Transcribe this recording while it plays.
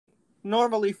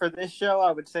normally for this show,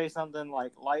 I would say something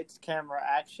like lights, camera,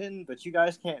 action, but you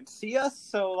guys can't see us,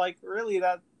 so, like, really,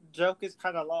 that joke is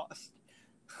kind of lost.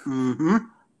 Mm-hmm.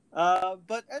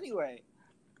 But anyway,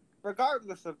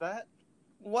 regardless of that,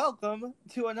 welcome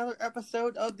to another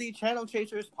episode of the Channel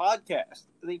Chasers podcast,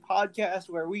 the podcast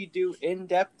where we do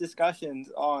in-depth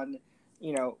discussions on,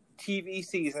 TV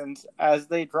seasons as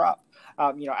they drop.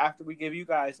 After we give you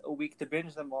guys a week to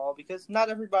binge them all, because not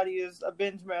everybody is a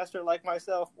binge master like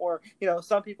myself, or,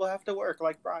 some people have to work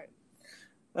like Bryan.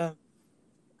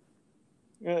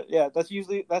 Yeah,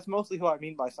 that's mostly who I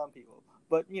mean by some people.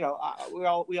 But, we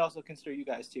also consider you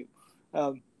guys too.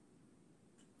 But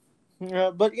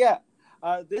yeah,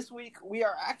 this week we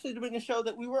are actually doing a show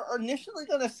that we were initially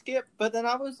going to skip, but then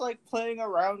I was like playing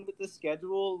around with the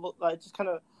schedule, like just kind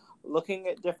of looking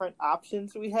at different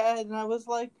options we had, and I was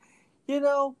like,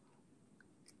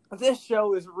 this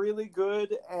show is really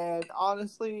good, and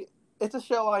honestly, it's a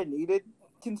show I needed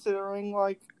considering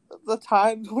like the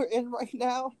times we're in right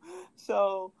now.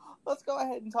 So let's go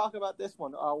ahead and talk about this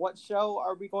one. What show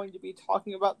are we going to be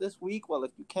talking about this week? Well,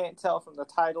 if you can't tell from the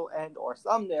title and or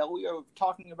thumbnail, we are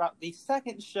talking about the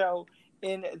second show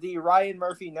in the Ryan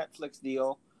Murphy Netflix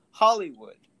deal,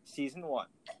 Hollywood, Season 1.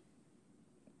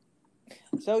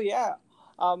 So yeah,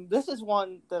 this is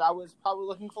one that I was probably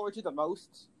looking forward to the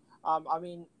most.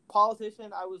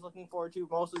 Politician I was looking forward to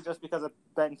mostly just because of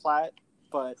Ben Platt,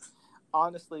 but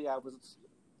honestly, I was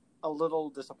a little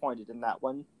disappointed in that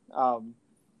one.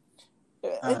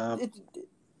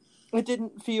 It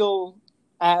didn't feel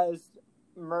as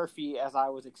Murphy as I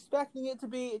was expecting it to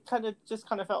be. It kind of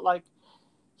felt like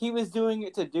he was doing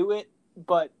it to do it,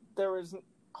 but there was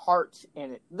heart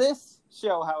in it. This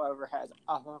show, however, has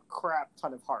a crap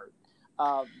ton of heart.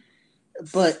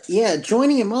 But yeah,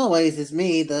 joining him always is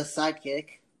me, the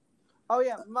sidekick. Oh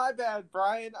yeah, my bad,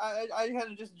 Bryan. I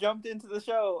kind of just jumped into the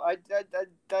show. I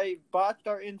botched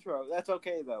our intro. That's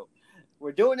okay though.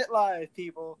 We're doing it live,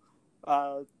 people.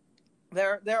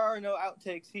 There are no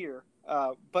outtakes here.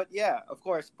 But yeah, of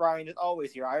course, Bryan is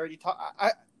always here. I already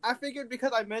I figured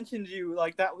because I mentioned you,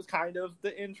 like that was kind of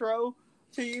the intro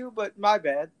to you, but my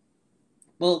bad.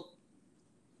 Well,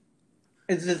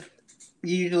 it's just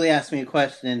you usually ask me a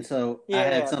question, so I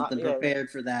had something prepared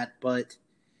for that. But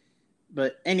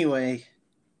anyway,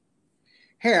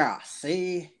 here I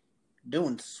see,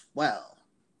 doing swell.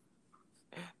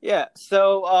 Yeah.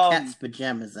 So cat's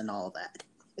pajamas and all that.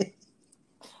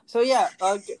 So yeah,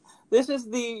 this is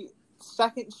the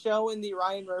second show in the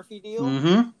Ryan Murphy deal.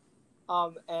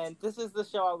 Mm-hmm. And this is the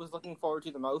show I was looking forward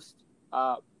to the most.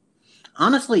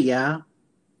 Honestly, yeah.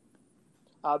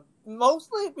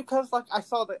 Mostly because like I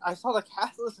saw the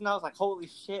cast list and I was like, holy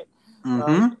shit.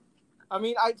 Mm-hmm.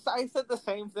 I said the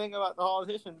same thing about The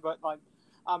Politician, but like,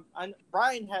 and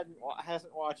Bryan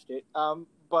hasn't watched it.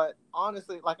 But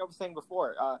honestly, like I was saying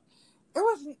before,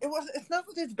 it's not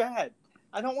that it's bad.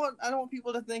 I don't want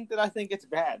people to think that I think it's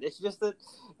bad. It's just that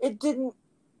it didn't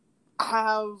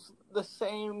have the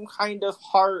same kind of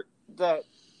heart that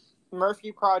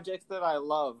Murphy projects that I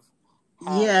love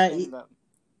have in them.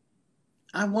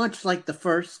 I watched like the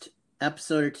first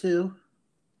episode or two.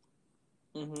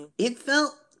 Mm-hmm. It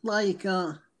felt like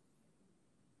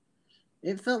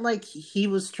he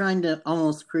was trying to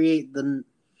almost create the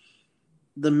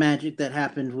magic that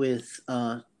happened with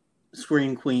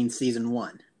Scream Queen Season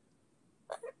 1.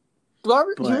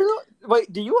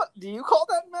 Wait, do you call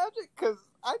that magic? Because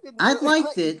I didn't. I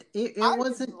liked it. It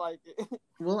wasn't didn't like it.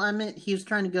 Well, I meant he was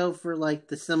trying to go for like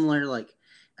the similar like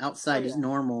outside his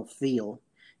normal feel,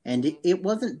 and it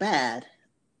wasn't bad.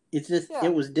 It's just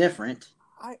it was different.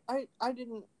 I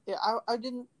didn't. Yeah, I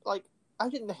didn't like. I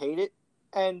didn't hate it,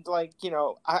 and like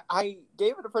I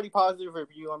gave it a pretty positive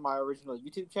review on my original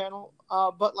YouTube channel.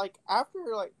 But like after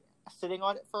like sitting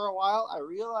on it for a while, I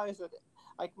realized that.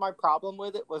 Like, my problem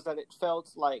with it was that it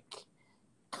felt, like,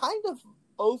 kind of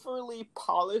overly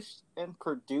polished and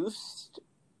produced,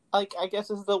 like, I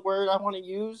guess is the word I want to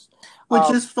use.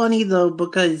 Which is funny, though,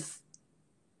 because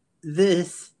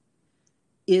this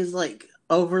is, like,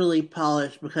 overly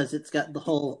polished because it's got the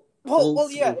whole... But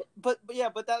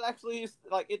that actually is,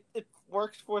 like, it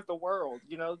works for the world,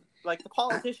 Like, The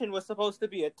Politician was supposed to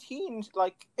be a teen,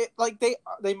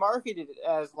 they marketed it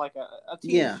as, like, a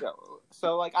teen show.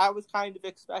 So, like, I was kind of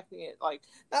expecting it, like,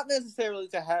 not necessarily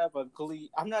to have a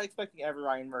Glee. I'm not expecting every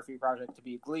Ryan Murphy project to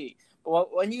be Glee.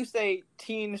 But when you say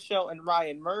teen show and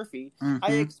Ryan Murphy, mm-hmm.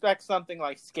 I expect something,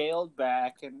 like, scaled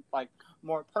back and, like,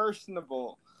 more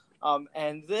personable.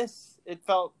 And this, it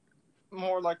felt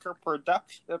more like a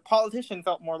production. The Politician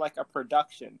felt more like a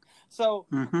production. So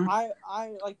mm-hmm. I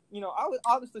like I was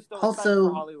honestly still excited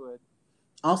for Hollywood.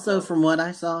 Also, from what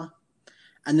I saw,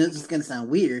 I know this is gonna sound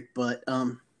weird, but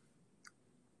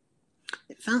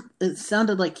it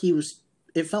sounded like he was.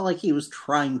 It felt like he was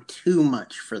trying too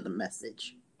much for the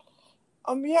message.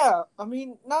 Yeah, I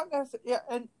mean, not necessarily. Yeah,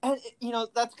 and you know,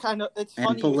 that's kind of it's and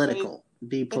funny political. You say,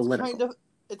 Be political.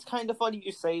 It's kind of funny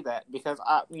you say that because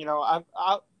I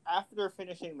after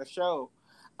finishing the show,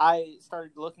 I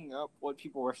started looking up what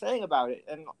people were saying about it,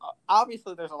 and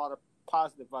obviously there's a lot of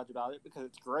positive buzz about it because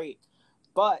it's great,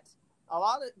 but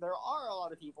there are a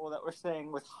lot of people that were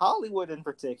saying with Hollywood in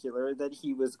particular that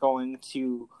he was going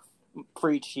too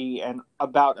preachy and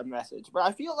about a message. But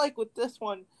I feel like with this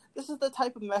one, this is the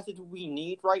type of message we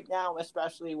need right now,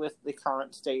 especially with the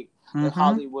current state that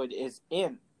Hollywood is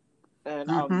in.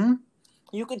 And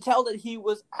you could tell that he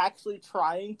was actually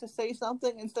trying to say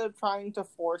something instead of trying to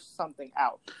force something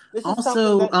out. This is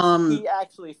also, something that he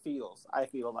actually feels, I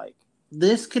feel like.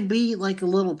 This could be like a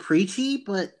little preachy,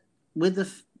 but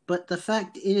the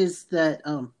fact is that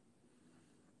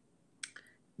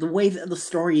the way that the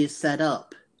story is set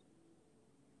up,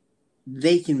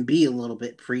 they can be a little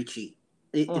bit preachy.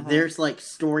 There's like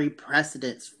story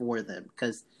precedence for them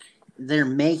because they're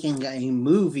making a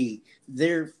movie.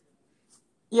 They're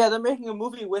making a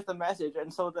movie with a message,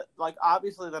 and so that like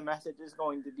obviously the message is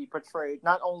going to be portrayed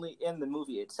not only in the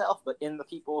movie itself, but in the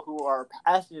people who are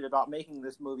passionate about making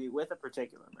this movie with a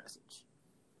particular message.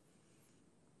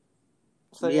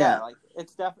 So like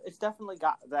it's definitely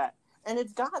got that, and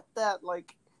it's got that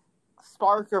like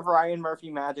spark of Ryan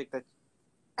Murphy magic that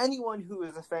anyone who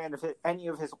is a fan of any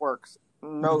of his works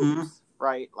knows,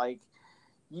 right? Like,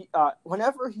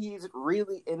 whenever he's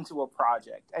really into a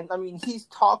project, and I mean, he's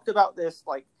talked about this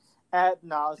like ad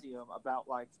nauseum about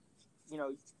like, you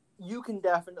know, you can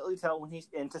definitely tell when he's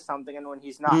into something and when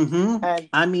he's not. And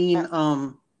I mean,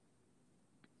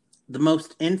 the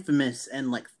most infamous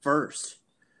and like first.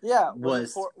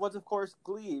 Was of course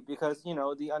Glee, because you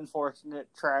know the unfortunate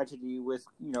tragedy with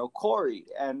Corey,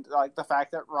 and like the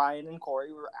fact that Ryan and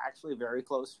Corey were actually very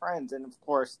close friends, and of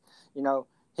course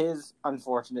his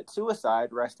unfortunate suicide,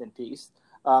 rest in peace,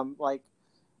 like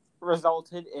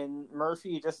resulted in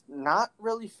Murphy just not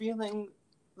really feeling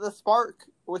the spark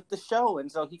with the show,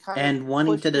 and so he kind of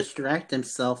wanting to distract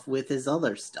himself with his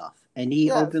other stuff, and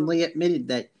he openly admitted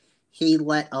that he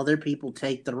let other people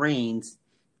take the reins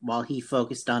while he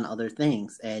focused on other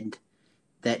things, and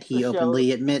that he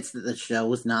openly admits that the show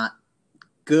was not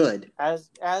good.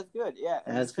 As good, yeah.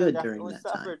 And as good during that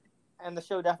time. And the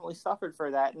show definitely suffered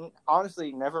for that, and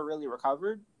honestly never really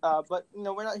recovered. But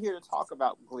we're not here to talk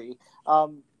about Glee.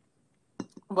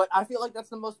 But I feel like that's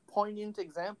the most poignant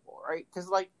example, right? Because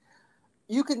like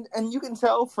you can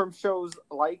tell from shows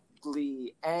like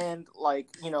Glee and like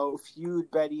Feud,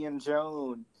 Betty and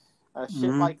Joan, shit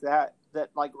like that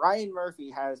like Ryan Murphy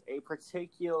has a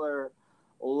particular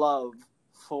love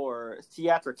for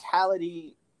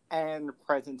theatricality and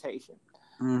presentation.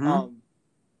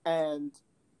 And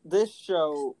this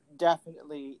show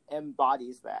definitely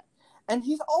embodies that. And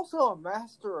he's also a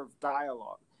master of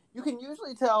dialogue. You can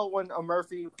usually tell when a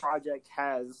Murphy project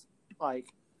has like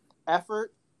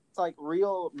effort, like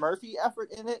real Murphy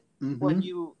effort in it, when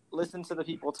you listen to the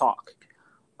people talk.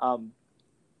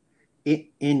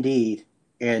 Indeed.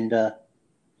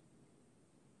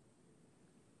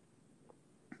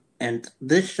 And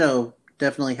this show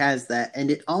definitely has that. And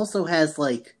it also has,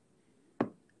 like,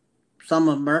 some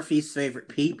of Murphy's favorite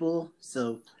people,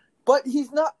 But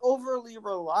he's not overly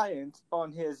reliant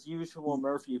on his usual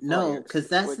Murphy players. No, because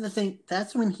that's the thing.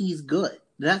 That's when he's good.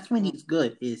 That's when he's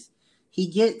good, is he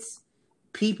gets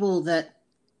people that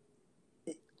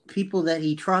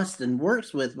he trusts and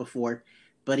works with before,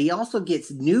 but he also gets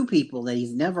new people that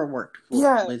he's never worked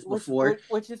with before.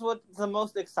 Which is what the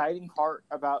most exciting part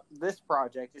about this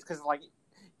project is, because like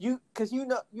you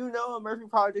know a Murphy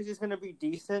project is going to be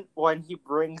decent when he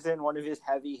brings in one of his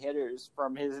heavy hitters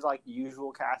from his like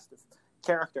usual cast of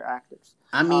character actors.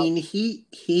 I mean,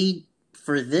 he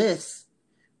for this,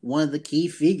 one of the key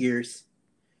figures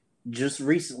just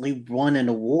recently won an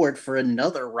award for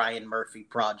another Ryan Murphy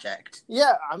project.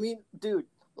 Yeah, I mean, dude,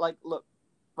 like, look,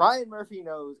 Ryan Murphy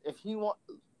knows if he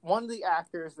one of the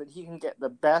actors that he can get the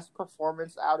best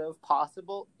performance out of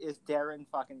possible is Darren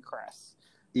fucking Kress.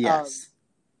 Yes.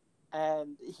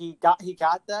 And he got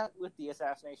that with the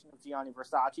assassination of Gianni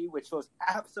Versace, which was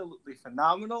absolutely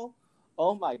phenomenal.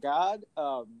 Oh my god.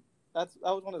 That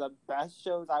was one of the best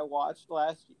shows I watched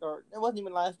last year, or it wasn't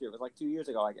even last year, it was like 2 years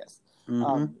ago, I guess.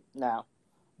 Now.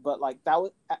 But like that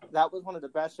was one of the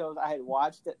best shows I had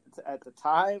watched at the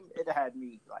time. It had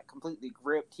me like completely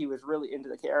gripped. He was really into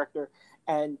the character,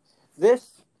 and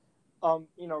this,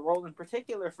 role in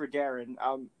particular for Darren,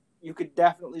 you could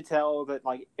definitely tell that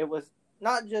like it was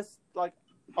not just like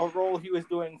a role he was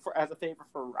doing as a favor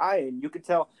for Ryan. You could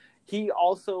tell he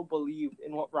also believed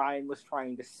in what Ryan was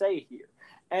trying to say here.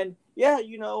 And yeah,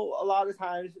 a lot of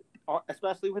times,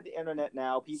 especially with the internet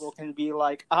now, people can be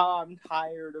like, I'm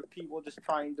tired of people just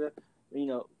trying to,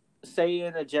 say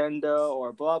an agenda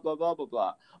or blah, blah, blah, blah,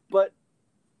 blah. But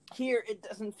here, it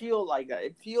doesn't feel like that.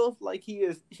 It feels like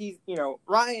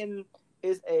Ryan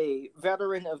is a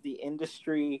veteran of the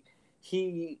industry.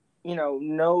 He,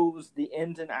 knows the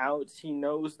ins and outs. He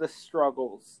knows the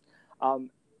struggles.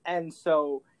 And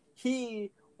so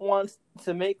he wants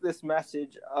to make this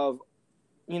message of,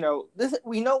 this.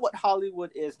 We know what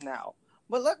Hollywood is now,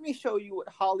 but let me show you what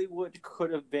Hollywood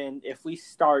could have been if we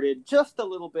started just a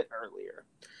little bit earlier.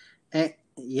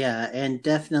 And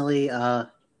definitely,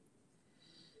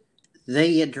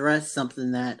 they address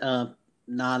something that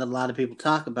not a lot of people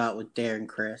talk about with Darren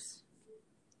Criss.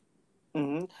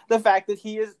 Mm-hmm. The fact that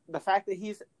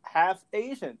he's half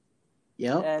Asian.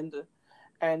 Yep.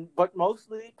 But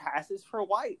mostly passes for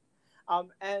white.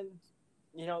 And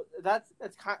that's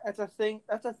a thing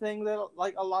that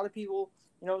like a lot of people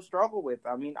struggle with.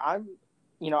 I mean, I'm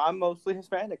mostly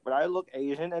Hispanic, but I look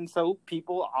Asian, and so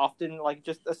people often like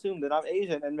just assume that I'm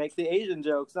Asian and make the Asian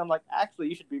jokes. And I'm like, actually,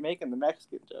 you should be making the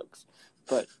Mexican jokes.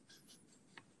 But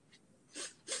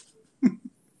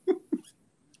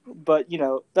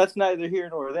that's neither here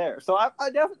nor there. So I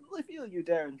definitely feel you,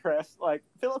 Darren Criss. Like,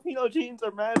 Filipino genes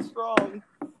are mad strong,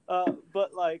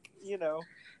 but like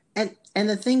And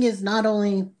the thing is, not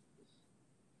only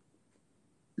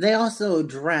they also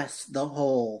address the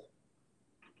whole.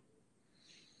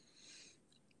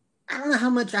 I don't know how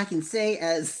much I can say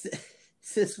as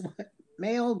cis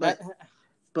male, but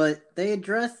they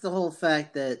address the whole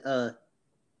fact that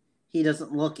he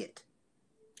doesn't look it.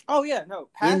 Oh yeah, no.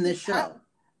 In the show.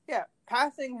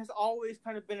 Passing has always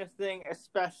kind of been a thing,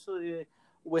 especially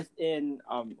within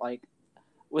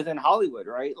within Hollywood,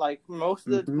 right? Like most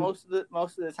of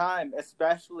the time,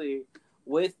 especially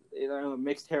with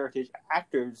mixed heritage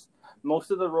actors,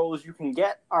 most of the roles you can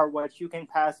get are what you can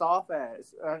pass off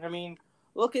as. And I mean,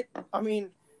 we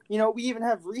even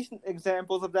have recent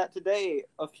examples of that today,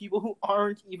 of people who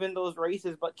aren't even those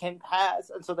races but can pass,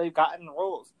 and so they've gotten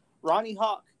roles. Ronnie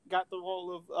Hawk got the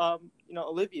role of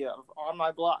Olivia on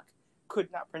My Block.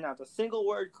 Could not pronounce a single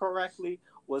word correctly,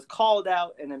 was called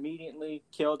out, and immediately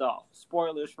killed off.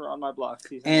 Spoilers for On My Block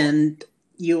season 1. And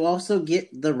you also get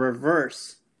the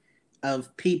reverse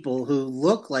of people who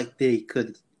look like they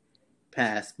could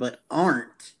pass but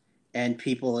aren't, and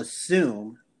people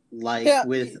assume that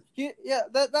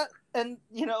and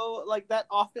that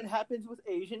often happens with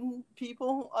Asian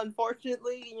people.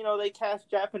 Unfortunately, they cast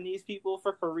Japanese people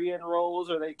for Korean roles,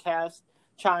 or they cast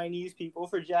Chinese people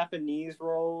for Japanese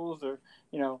roles, or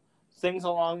things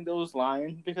along those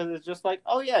lines, because it's just like,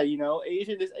 oh yeah,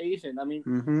 Asian is Asian. I mean,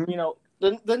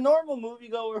 the normal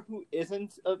moviegoer who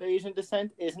isn't of Asian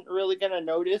descent isn't really gonna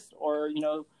notice or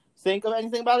think of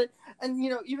anything about it. And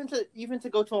even to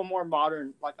go to a more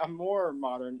modern,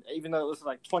 even though it was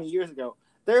like 20 years ago,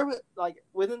 there was like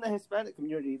within the Hispanic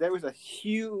community there was a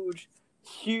huge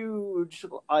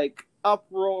like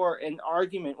uproar and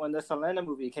argument when the Selena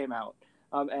movie came out.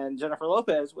 And Jennifer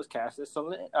Lopez was cast as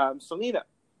Selena.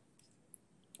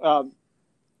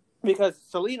 Because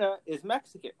Selena is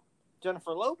Mexican.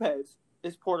 Jennifer Lopez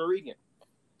is Puerto Rican.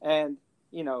 And,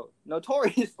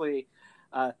 notoriously,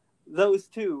 those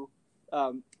two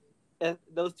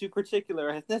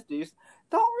particular ethnicities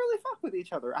don't really fuck with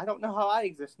each other. I don't know how I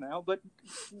exist now, but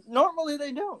normally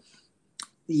they don't.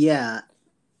 Yeah.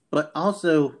 But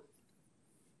also,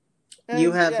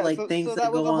 you have things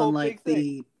that go on, like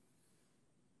the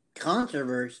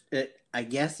controversy, I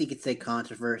guess you could say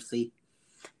controversy,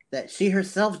 that she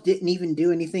herself didn't even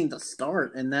do anything to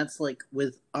start, and that's like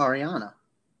with Ariana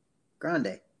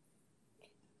Grande.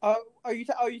 Are you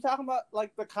talking about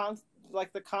like the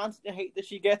constant hate that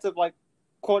she gets of like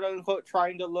quote unquote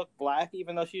trying to look black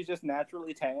even though she's just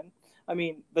naturally tan? I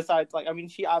mean, besides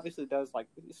she obviously does like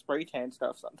spray tan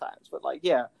stuff sometimes, but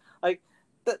that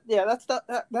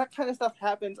kind of stuff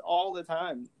happens all the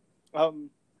time.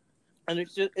 And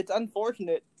it's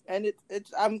unfortunate, and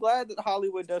it's I'm glad that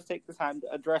Hollywood does take the time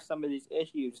to address some of these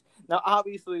issues. Now,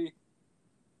 obviously,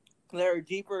 there are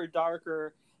deeper,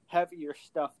 darker, heavier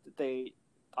stuff that they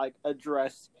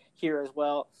address here as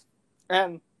well.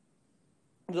 And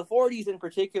the 40s in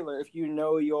particular, if you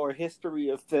know your history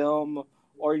of film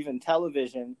or even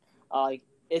television,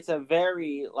 it's a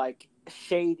very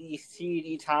shady,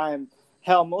 seedy time.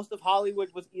 Hell, most of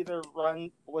Hollywood was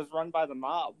run by the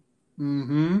mob.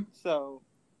 Mm-hmm. So,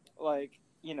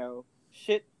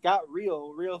 shit got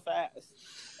real fast.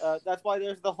 That's why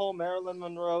there's the whole Marilyn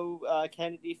Monroe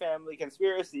Kennedy family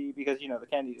conspiracy, because the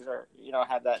Kennedys are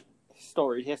have that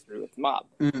storied history with the mob.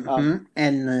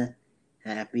 And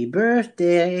happy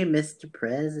birthday, Mr.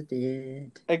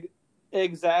 President.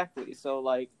 Exactly. So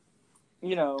like,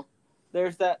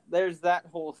 there's that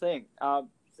whole thing,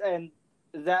 and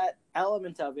that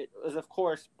element of it was of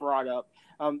course brought up.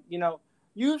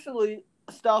 Usually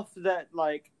stuff that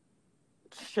like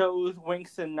shows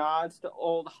winks and nods to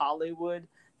old Hollywood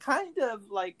kind of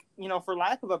like, for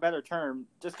lack of a better term,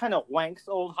 just kind of wanks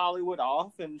old Hollywood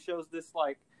off and shows this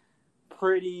like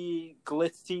pretty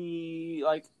glitzy,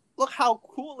 like, look how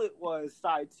cool it was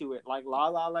side to it, like La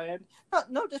La Land.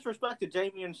 No disrespect to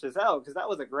Jamie and Chazelle, because that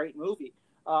was a great movie.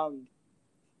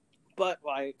 But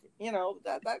like,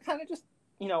 that kind of just,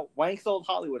 wanks old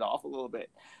Hollywood off a little bit.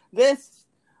 This,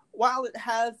 while it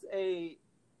has a,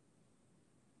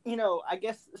 I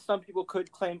guess some people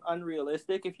could claim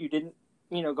unrealistic if you didn't,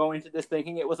 go into this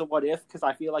thinking it was a what if, because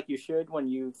I feel like you should when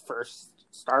you first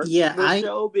start the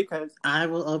show, because I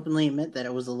will openly admit that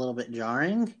it was a little bit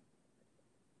jarring,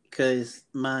 because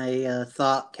my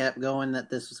thought kept going that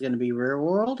this was going to be real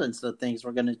world, and so things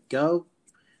were going to go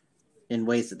in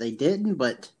ways that they didn't,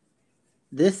 but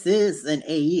this is an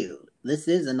AU. This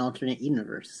is an alternate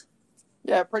universe.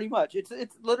 Yeah, pretty much. It's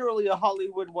literally a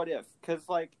Hollywood what if, because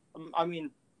like, I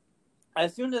mean,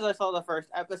 as soon as I saw the first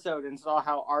episode and saw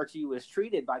how Archie was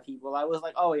treated by people, I was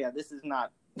like, oh yeah, this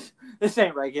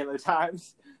ain't regular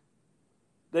times.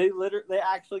 They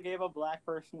actually gave a black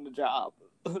person the job.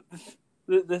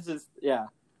 This is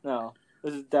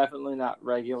definitely not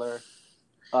regular.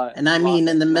 And I mean,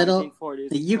 in the middle,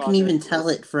 you can even tell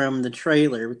it from the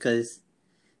trailer, because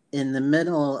in the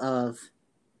middle of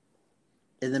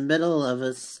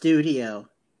a studio,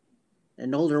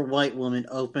 an older white woman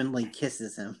openly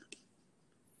kisses him.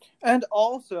 And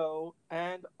also,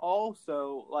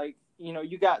 like,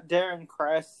 you got Darren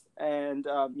Kress and,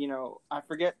 I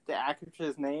forget the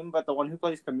actress's name, but the one who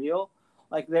plays Camille,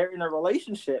 like, they're in a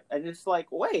relationship, and it's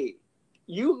like, wait,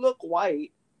 you look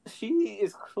white. She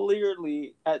is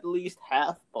clearly at least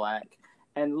half black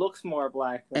and looks more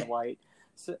black than white.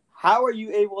 So how are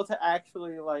you able to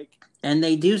actually, like... And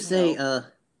they do say,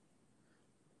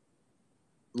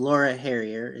 Laura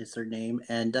Harrier is her name,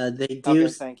 and they do... Okay,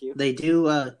 thank you.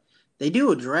 They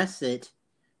do address it.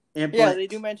 Yeah, they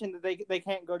do mention that they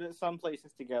can't go to some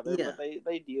places together, but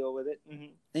they deal with it. Mm-hmm.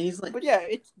 And he's like, but yeah,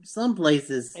 some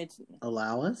places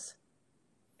allow us.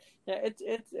 Yeah,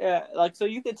 it's like, so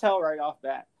you could tell right off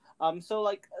bat. So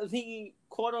like the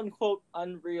quote unquote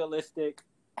unrealistic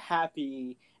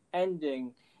happy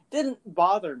ending didn't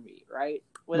bother me, right?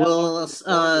 Well,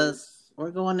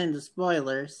 we're going into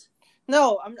spoilers.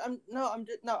 No, I'm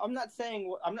not saying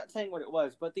what it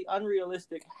was, but the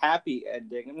unrealistic happy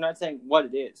ending. I'm not saying what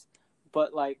it is,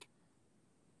 but like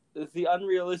the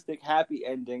unrealistic happy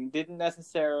ending didn't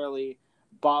necessarily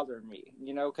bother me,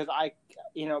 because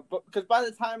because by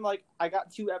the time like I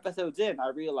got 2 episodes in, I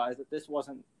realized that this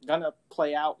wasn't gonna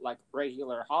play out like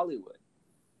regular Hollywood.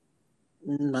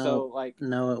 No, so like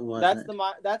no, it wasn't.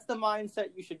 That's the mindset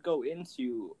you should go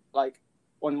into, like,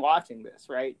 when watching this,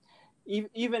 right?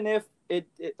 Even if it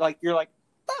like you're like,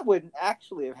 that wouldn't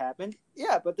actually have happened.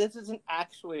 Yeah, but this isn't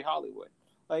actually Hollywood.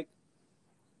 Like,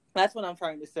 that's what I'm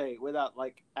trying to say without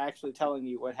like actually telling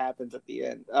you what happens at the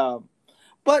end.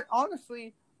 But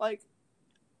honestly, like,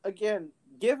 again,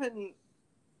 given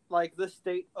like the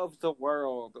state of the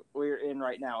world we're in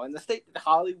right now, and the state that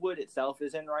Hollywood itself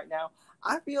is in right now,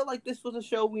 I feel like this was a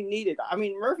show we needed. I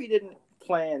mean, Murphy didn't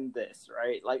plan this,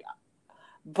 right? Like,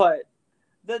 but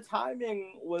the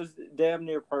timing was damn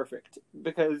near perfect,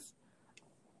 because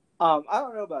I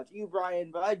don't know about you,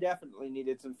 Brian, but I definitely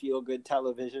needed some feel-good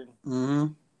television.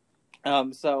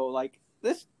 Mm-hmm. So like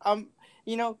this,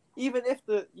 even if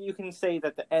you can say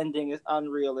that the ending is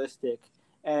unrealistic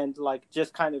and like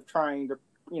just kind of trying to,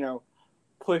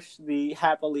 push the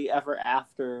happily ever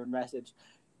after message,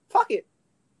 fuck it,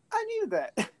 I needed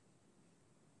that.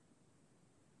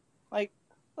 Like,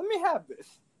 let me have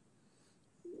this.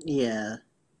 Yeah.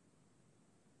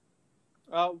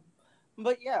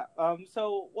 But yeah.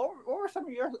 So what were some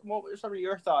of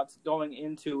your thoughts going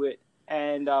into it,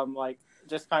 and like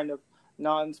just kind of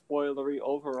non-spoilery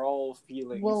overall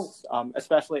feelings,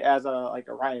 especially as a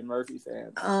Ryan Murphy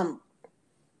fan?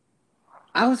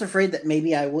 I was afraid that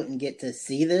maybe I wouldn't get to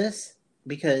see this,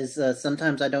 because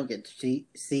sometimes I don't get to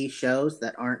see shows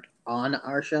that aren't on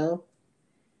our show.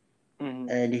 Mm-hmm.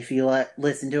 And if you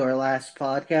listen to our last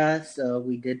podcast,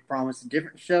 we did promise a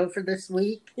different show for this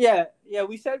week. Yeah,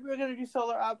 we said we were going to do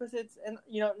Solar Opposites, and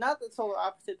not that Solar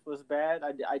Opposites was bad.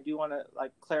 I do want to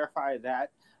clarify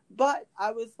that, but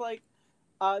I was like,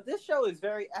 this show is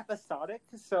very episodic,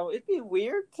 so it'd be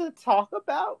weird to talk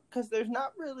about because there's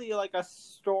not really a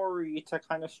story to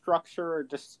kind of structure a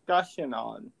discussion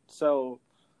on. So,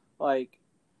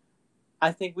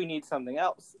 I think we need something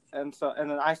else. And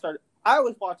then I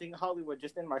was watching Hollywood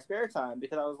just in my spare time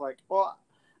because I was like, well,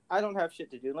 I don't have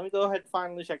shit to do. Let me go ahead and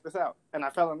finally check this out. And I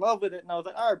fell in love with it, and I was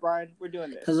like, all right, Bryan, we're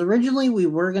doing this. Because originally we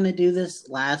were going to do this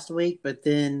last week, but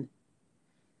then,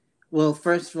 well,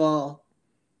 first of all,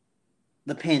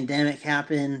 the pandemic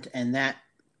happened, and that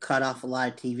cut off a lot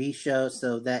of TV shows,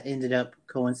 so that ended up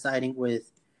coinciding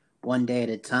with One Day at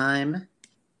a Time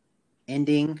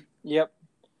ending. Yep.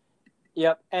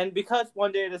 And because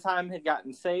One Day at a Time had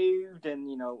gotten saved,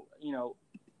 and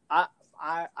I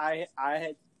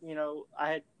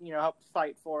had helped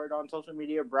fight for it on social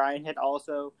media. Bryan had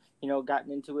also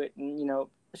gotten into it and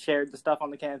shared the stuff on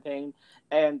the campaign,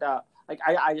 and I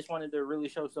just wanted to really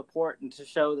show support and to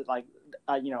show that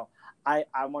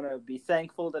I want to be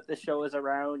thankful that this show is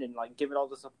around and give it all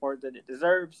the support that it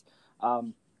deserves.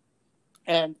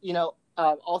 And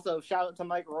also shout out to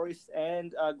Mike Royce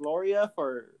and Gloria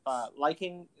for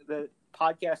liking the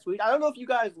podcast tweet. I don't know if you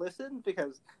guys listened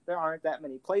because there aren't that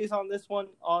many plays on this one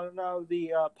on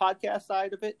the podcast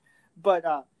side of it, but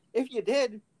if you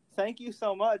did, thank you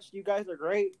so much. You guys are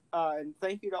great, and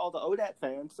thank you to all the ODAT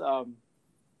fans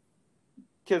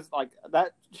because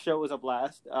that show was a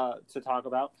blast to talk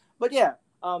about. But yeah,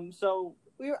 so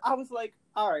I was like,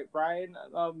 all right, Bryan,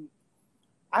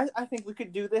 I think we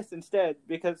could do this instead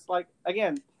because,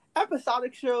 again,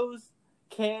 episodic shows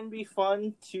can be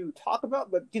fun to talk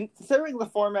about, but considering the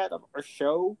format of our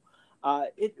show,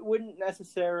 it wouldn't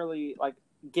necessarily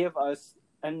give us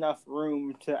enough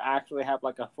room to actually have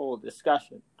a full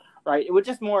discussion, right? It would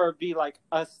just more be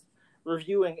us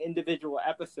reviewing individual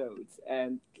episodes,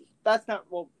 and that's not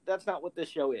what this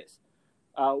show is.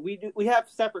 We have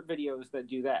separate videos that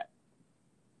do that.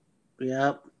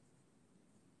 Yep.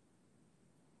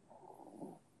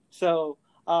 So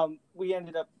we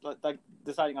ended up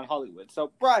deciding on Hollywood.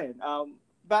 So Bryan,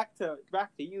 back to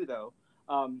you though.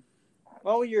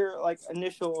 What were your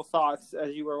initial thoughts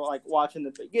as you were watching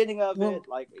the beginning of it?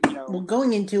 Well,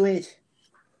 going into it,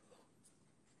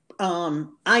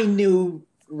 I knew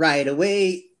right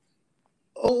away,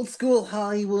 old school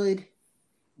Hollywood,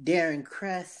 Darren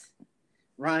Kress,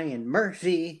 Ryan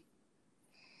Murphy.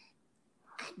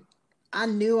 I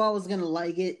knew I was gonna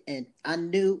like it, and I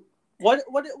knew. What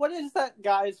is that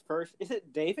guy's first? Is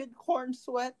it David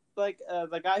Cornsweet?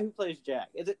 The guy who plays Jack.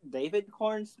 Is it David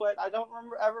Cornsweet? I don't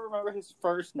ever remember his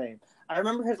first name. I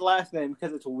remember his last name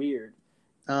because it's weird.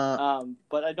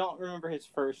 But I don't remember his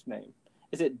first name.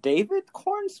 Is it David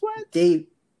Cornsweet?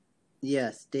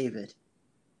 Yes, David.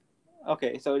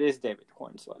 Okay, so it is David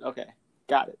Cornsweet. Okay,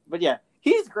 got it. But yeah,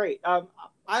 he's great.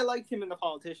 I liked him in The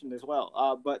Politician as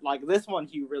well. But this one,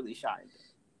 he really shined.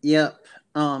 Yep.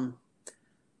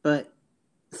 But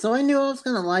so I knew I was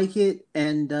gonna like it,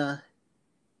 and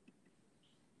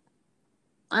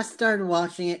I started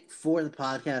watching it for the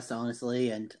podcast,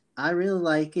 honestly, and I really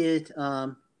like it.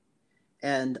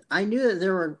 And I knew that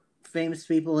there were famous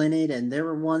people in it, and there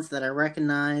were ones that I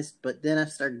recognized, but then I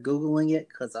started Googling it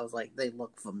because I was like, they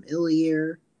look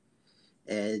familiar,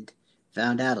 and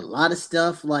found out a lot of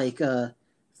stuff. For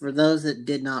those that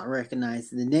did not recognize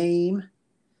the name,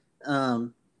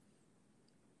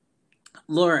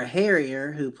 Laura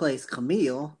Harrier, who plays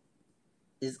Camille,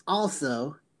 is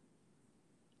also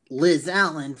Liz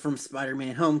Allen from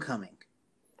Spider-Man Homecoming.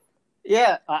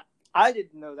 Yeah, I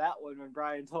didn't know that one when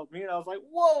Bryan told me, and I was like,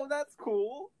 whoa, that's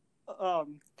cool.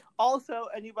 Also,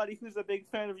 anybody who's a big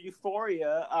fan of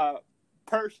Euphoria,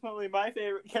 personally my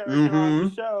favorite character on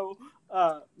the show,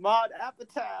 Maude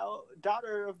Apatow,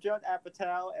 daughter of Judd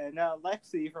Apatow, and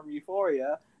Lexi from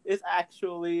Euphoria, is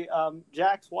actually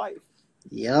Jack's wife.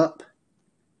 Yep.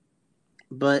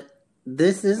 But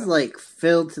this is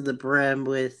filled to the brim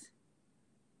with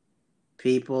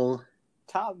people.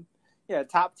 Top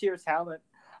tier talent.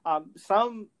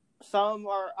 Some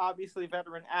are obviously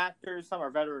veteran actors. Some are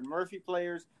veteran Murphy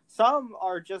players. Some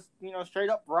are just straight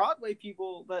up Broadway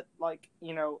people that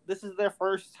this is their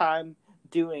first time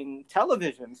doing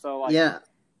television. So wow.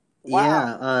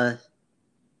 Yeah.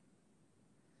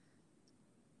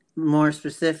 More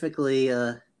specifically,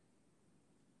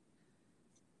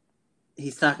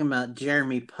 he's talking about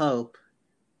Jeremy Pope,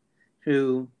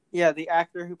 who... Yeah, the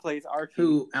actor who plays Archie.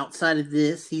 Who, outside of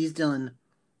this, he's done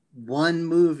one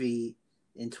movie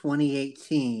in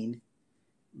 2018,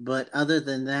 But other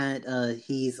than that,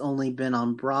 he's only been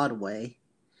on Broadway,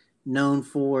 known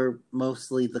for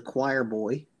mostly The Choir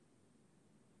Boy.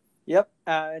 Yep,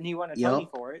 and he won a Tony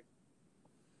for it.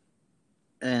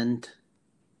 And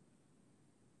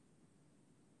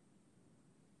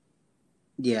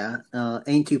yeah,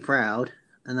 Ain't Too Proud,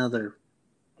 another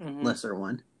lesser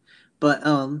one. But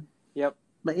yep.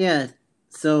 But yeah,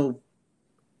 so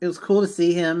it was cool to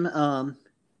see him.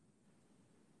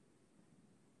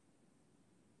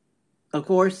 Of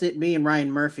course, it being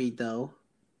Ryan Murphy, though,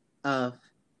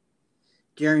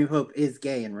 Jeremy Pope is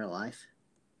gay in real life.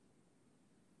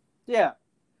 Yeah.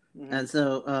 And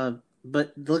so,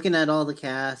 but looking at all the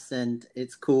cast, and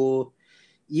it's cool.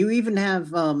 You even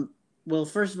have, well,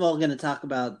 first of all, going to talk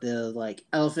about the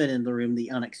elephant in the room,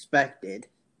 the unexpected.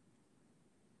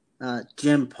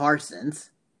 Jim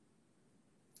Parsons.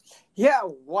 Yeah,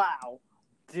 wow.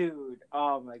 Dude,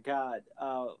 oh my god.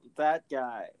 That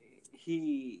guy,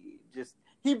 he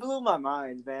blew my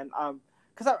mind, man.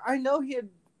 Because I know he had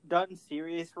done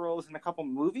serious roles in a couple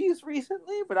movies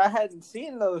recently, but I hadn't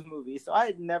seen those movies, so I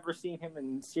had never seen him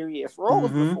in serious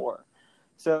roles before.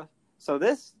 So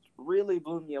this really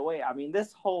blew me away. I mean,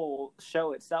 this whole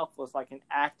show itself was like an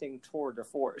acting tour de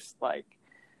force. Like,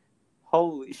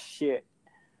 holy shit.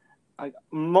 Like,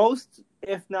 most,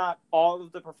 if not all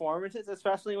of the performances,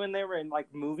 especially when they were in like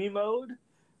movie mode,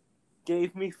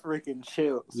 gave me freaking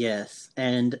chills. Yes,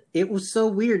 and it was so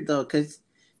weird though, because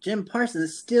Jim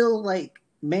Parsons still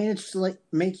managed to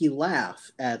make you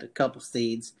laugh at a couple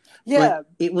scenes. Yeah, but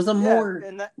it was a more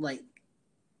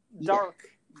dark.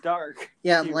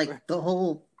 Yeah, humor. like the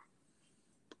whole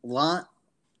Lana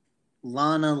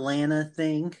Lana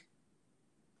thing.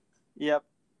 Yep,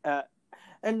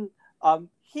 and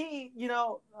he,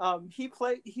 he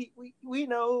played. We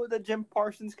know that Jim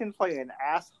Parsons can play an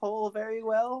asshole very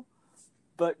well,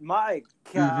 but my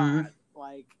God,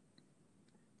 like,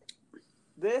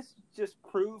 this just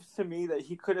proves to me that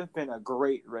he could have been a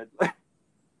great Riddler.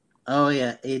 Oh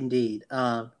yeah, indeed.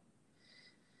 I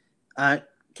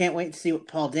can't wait to see what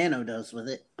Paul Dano does with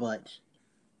it, but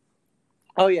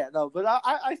oh yeah, no, but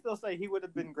I still say he would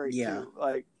have been great too.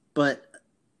 Like, but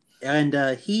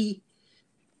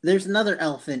there's another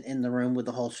elephant in the room with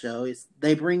the whole show is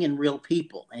they bring in real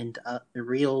people and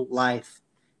real life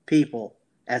people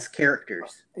as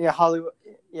characters. Yeah, Hollywood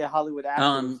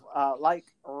actors like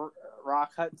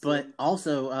Rock Hudson, but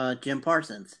also Jim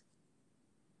Parsons,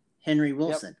 Henry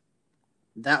Wilson.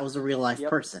 Yep. That was a real life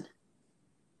person.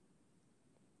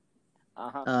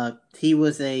 He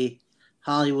was a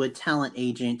Hollywood talent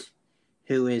agent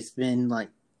who has been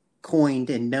coined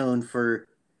and known for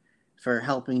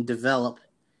helping develop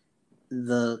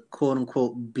the quote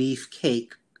unquote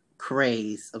beefcake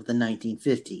craze of the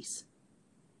 1950s.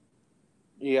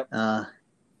 Yep.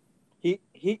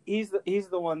 He's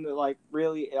the one that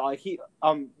really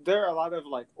there are a lot of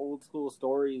old school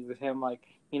stories of him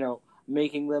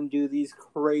making them do these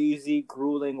crazy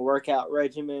grueling workout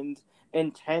regimens,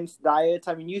 intense diets.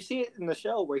 I mean, you see it in the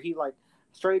show where he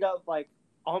straight up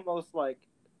almost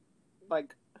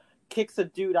kicks a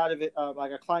dude out of it,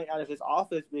 a client out of his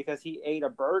office because he ate a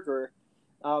burger,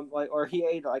 or he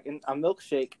ate a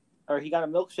milkshake, or he got a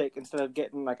milkshake instead of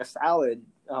getting a salad.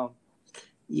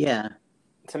 Yeah.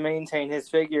 To maintain his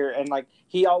figure, and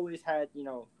he always had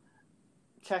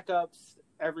checkups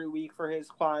every week for his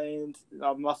clients,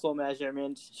 muscle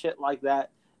measurements, shit like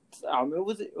that. He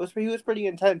was pretty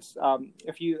intense.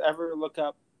 If you ever look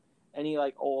up any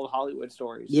old Hollywood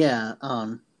stories. Yeah.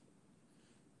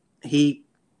 He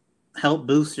helped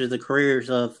boost the careers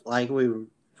of we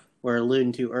were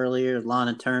alluding to earlier,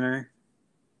 Lana Turner.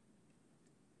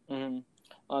 Lana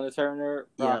Turner,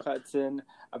 Rock Hudson,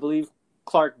 I believe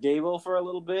Clark Gable for a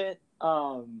little bit.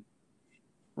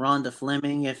 Rhonda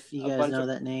Fleming, if you guys know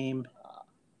that name.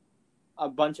 A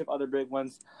bunch of other big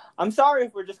ones. I'm sorry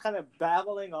if we're just kind of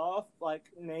babbling off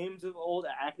names of old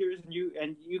actors,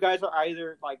 and you guys are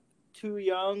either too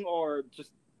young or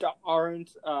just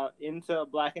aren't into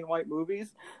black and white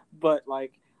movies. But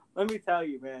let me tell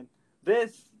you, man,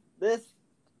 this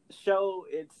show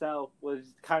itself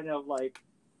was kind of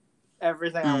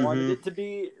everything I wanted it to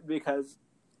be, because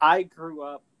I grew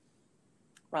up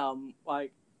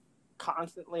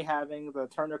constantly having the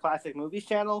Turner Classic Movies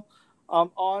channel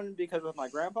on because of my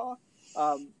grandpa,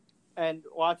 and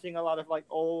watching a lot of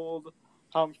old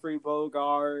Humphrey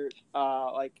Bogart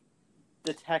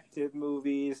detective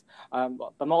movies.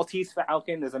 The Maltese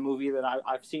Falcon is a movie that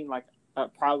I've seen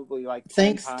probably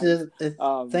 10 times.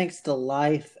 Thanks to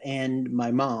life and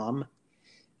my mom,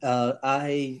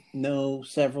 I know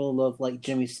several of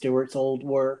Jimmy Stewart's old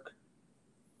work.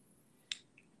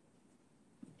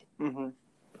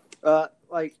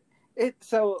 like it.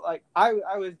 So like I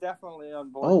was definitely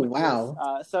on board. Oh with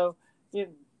wow! This. So you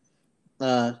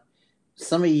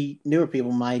some of you newer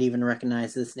people might even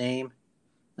recognize this name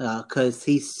because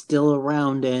he's still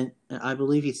around, and I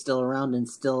believe he's still around and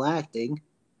still acting.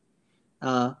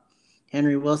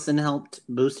 Henry Wilson helped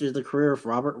boost the career of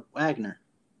Robert Wagner.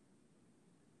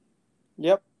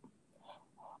 Yep.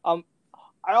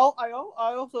 I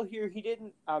also hear he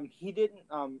didn't.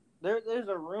 There's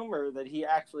a rumor that he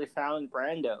actually found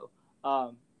Brando.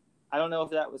 I don't know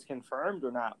if that was confirmed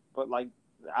or not, but like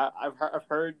I've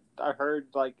heard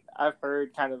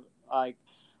kind of like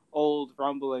old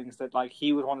rumblings that like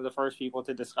he was one of the first people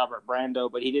to discover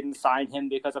Brando, but he didn't sign him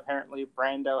because apparently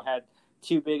Brando had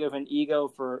too big of an ego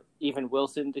for even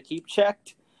Wilson to keep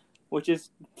checked, which is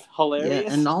hilarious.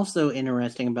 Yeah, and also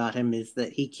interesting about him is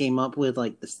that he came up with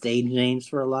like the stage names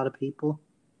for a lot of people.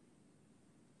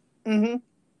 Mm-hmm.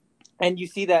 And you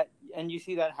see that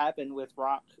happen with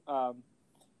Rock,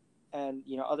 and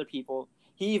other people.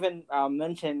 He even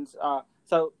mentions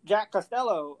so Jack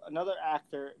Costello, another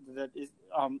actor that is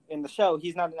in the show.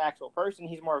 He's not an actual person.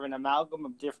 He's more of an amalgam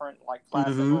of different like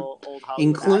classical old Hollywood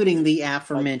including actors, the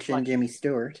aforementioned Jimmy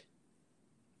Stewart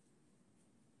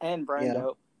and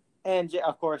Brando, and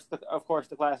of course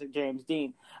the classic James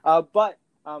Dean. But what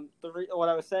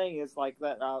I was saying is like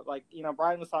that,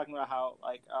 Bryan was talking about how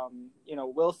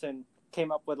Wilson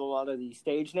came up with a lot of these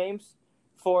stage names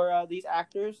for these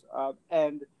actors,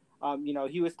 and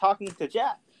he was talking to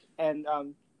Jack, and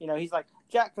he's like,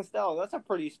 Jack Costello, that's a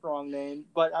pretty strong name,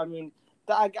 but I mean,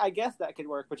 I guess that could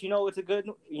work. But it's a good,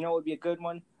 would be a good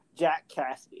one, Jack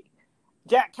Cassidy.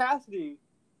 Jack Cassidy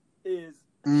is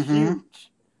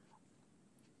huge.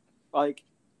 Like,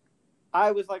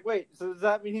 I was like, wait, so does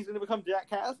that mean he's going to become Jack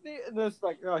Cassidy? And then it's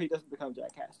like, no, he doesn't become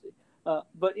Jack Cassidy.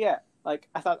 But yeah, like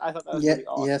I thought that was pretty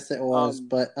awesome. Yes, it was.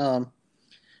 But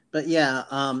yeah,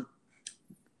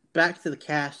 back to the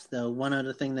cast though. One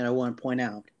other thing that I want to point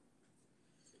out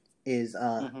is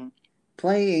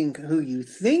playing who you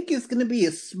think is going to be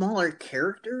a smaller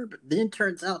character, but then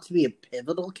turns out to be a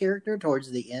pivotal character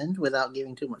towards the end without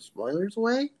giving too much spoilers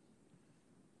away.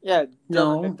 Yeah,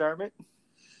 Dylan McDermott.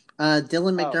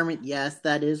 Dylan McDermott, yes,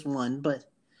 that is one, but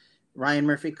Ryan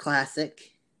Murphy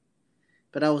classic.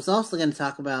 But I was also going to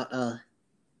talk about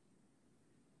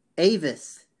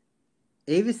Avis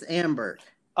Amber.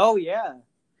 Oh yeah,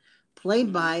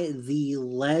 played by the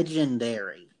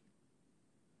legendary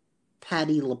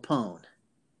Patti LuPone.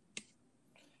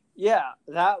 Yeah,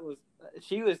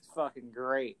 she was fucking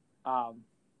great.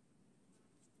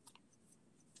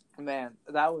 Man,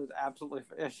 that was absolutely.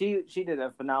 She did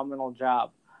a phenomenal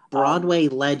job. Broadway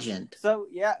legend. So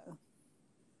yeah,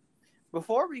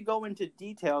 before we go into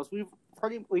details, we've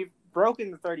broken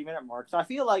the 30-minute mark. So I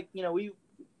feel like we've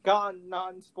gone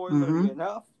non-spoilery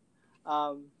enough.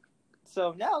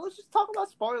 So now let's just talk about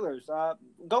spoilers.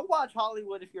 Go watch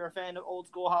Hollywood if you're a fan of old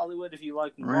school Hollywood. If you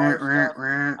like noir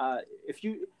stuff.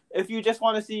 If you just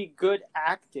want to see good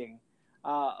acting,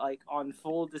 like on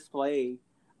full display,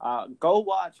 go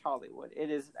watch Hollywood. It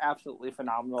is absolutely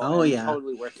phenomenal. Oh yeah,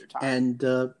 totally worth your time.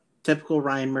 And typical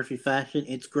Ryan Murphy fashion,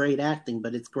 it's great acting,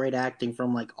 but it's great acting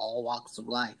from like all walks of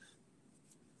life.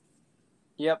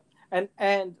 Yep,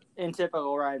 and in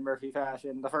typical Ryan Murphy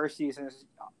fashion, the first season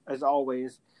is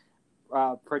always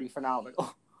pretty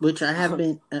phenomenal. Which I have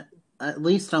been, at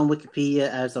least on Wikipedia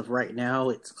as of right now,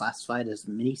 it's classified as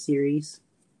a miniseries.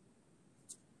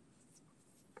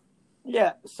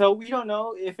 Yeah, so we don't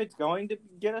know if it's going to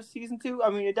get a season 2. I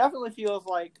mean, it definitely feels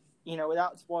like,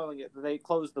 without spoiling it, they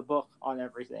closed the book on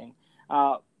everything.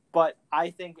 But I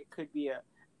think it could be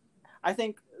I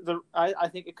think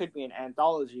it could be an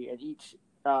anthology, and each,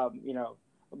 but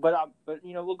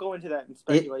we'll go into that in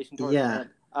speculation towards the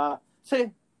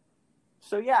end.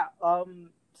 So yeah,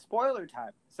 spoiler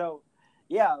time. So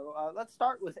yeah, let's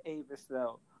start with Avis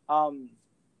though.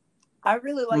 I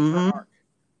really like her arc.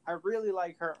 I really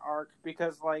like her arc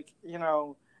because, like,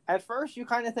 at first you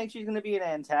kind of think she's going to be an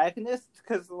antagonist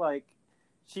because, like,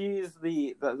 she's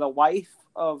the wife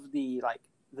of the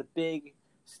big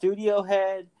studio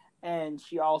head, and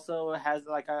she also has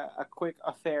like a quick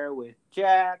affair with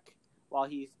Jack while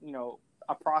he's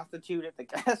a prostitute at the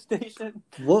gas station.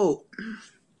 Whoa!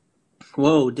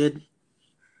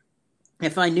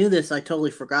 If I knew this, I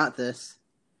totally forgot this.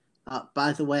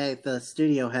 By the way, the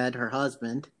studio head, her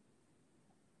husband,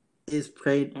 is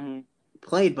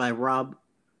played by Rob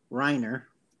Reiner,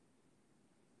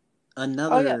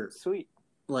 another sweet,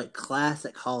 like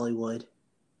classic Hollywood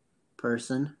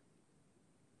person.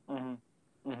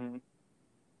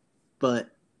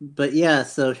 But yeah,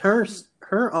 so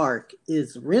her arc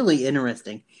is really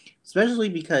interesting, especially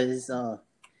because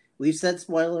we've said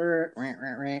spoiler,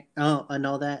 oh, I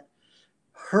know that.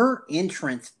 Her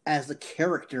entrance as a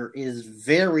character is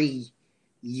very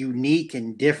unique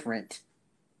and different.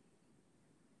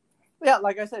 Yeah,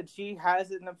 like I said, she has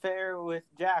an affair with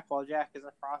Jack while Jack is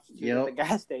a prostitute at the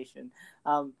gas station.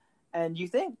 And you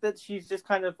think that she's just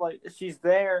kind of like she's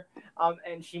there,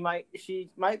 and she might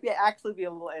be actually be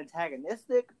a little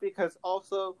antagonistic because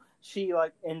also she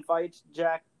like invites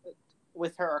Jack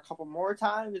with her a couple more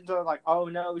times, and so like, oh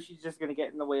no, she's just gonna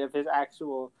get in the way of his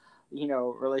actual,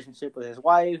 relationship with his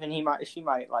wife, and she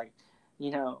might like,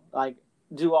 like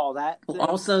do all that. Well,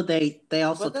 also, they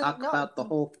also talk about the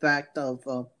whole fact of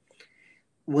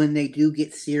when they do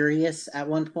get serious at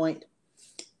one point.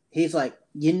 He's like,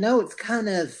 it's kind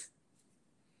of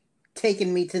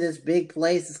taking me to this big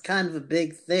place. It's kind of a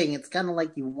big thing. It's kind of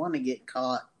like you want to get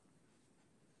caught.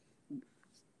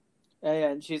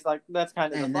 Yeah, and she's like, that's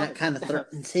kind of and that kind of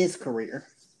threatens his career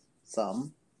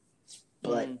some.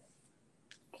 But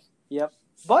yep,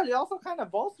 but it also kind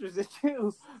of bolsters it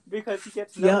too because he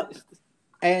gets noticed.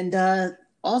 And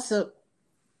also,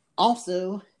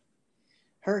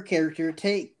 her character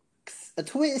takes a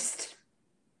twist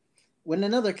when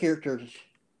another character.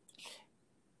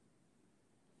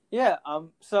 Yeah.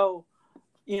 So,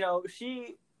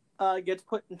 she gets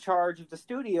put in charge of the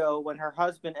studio when her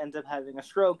husband ends up having a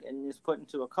stroke and is put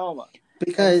into a coma.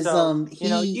 Because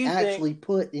he actually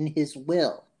put in his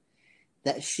will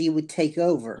that she would take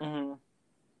over. Mm-hmm.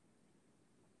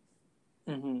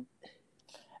 Mm-hmm.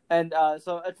 And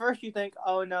so at first you think,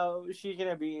 oh no, she's going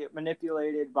to be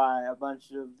manipulated by a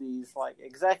bunch of these like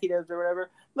executives or whatever.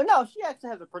 But no, she actually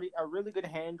has a really good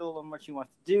handle on what she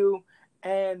wants to do.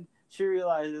 And she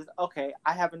realizes, okay,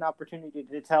 I have an opportunity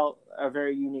to tell a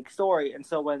very unique story. And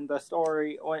so when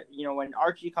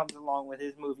Archie comes along with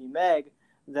his movie Meg,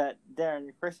 that Darren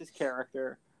Chris's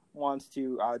character wants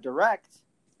to direct,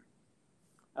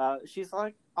 she's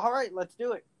like, all right, let's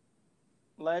do it.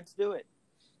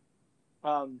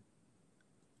 And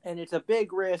it's a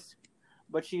big risk,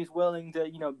 but she's willing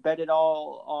to, bet it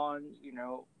all on,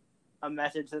 a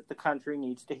message that the country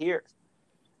needs to hear.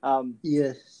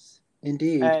 Yes,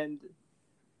 indeed. And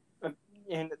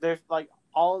there's like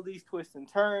all of these twists and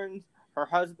turns. Her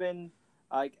husband,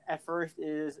 like at first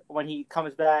when he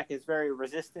comes back, is very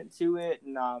resistant to it.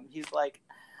 And he's like,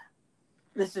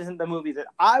 this isn't the movie that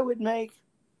I would make.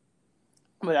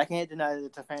 But I can't deny that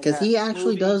it's a fantastic movie. Because he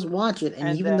actually does watch it,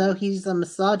 and even though he's a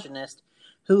misogynist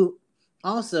who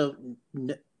also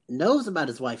knows about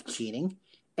his wife cheating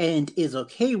and is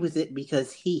okay with it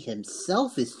because he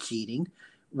himself is cheating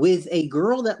with a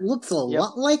girl that looks a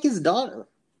lot like his daughter.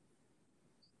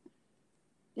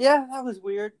 Yeah, that was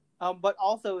weird. But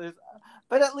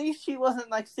at least she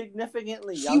wasn't like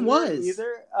significantly younger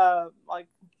either.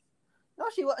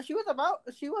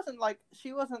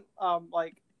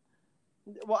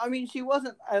 Well, I mean, she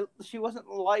wasn't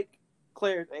like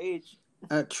Claire's age.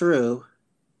 True.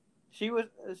 She was.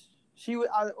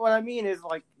 What I mean is,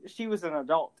 like, she was an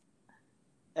adult,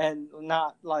 and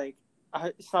not like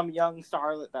some young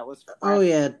starlet that was. Oh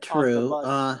yeah, true.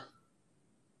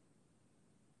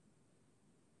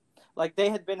 Like they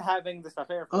had been having this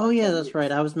affair. Oh yeah, that's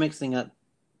right. I was mixing up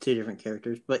two different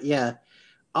characters, but yeah.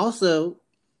 Also,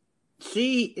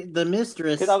 the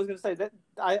mistress. Because I was going to say that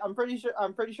I'm pretty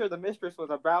sure the mistress was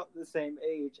about the same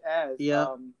age as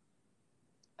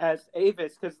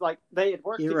Avis, because like they had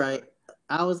worked. You're right.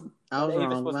 I was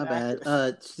wrong. My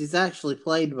bad. She's actually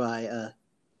played by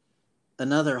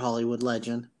another Hollywood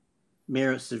legend,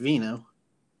 Mira Sorvino,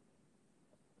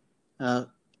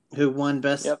 who won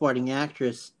Best Supporting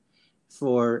Actress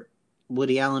for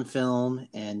Woody Allen film,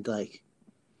 and like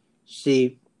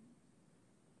she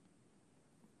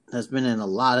has been in a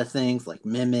lot of things like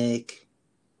Mimic,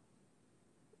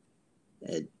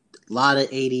 a lot of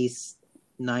 80s,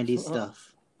 90s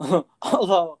stuff.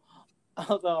 Although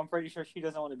I'm pretty sure she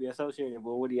doesn't want to be associated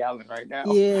with Woody Allen right now.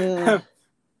 Yeah.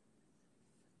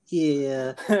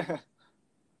 Yeah.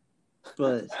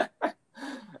 But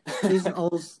she's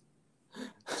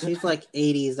she's like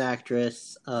 80s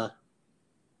actress.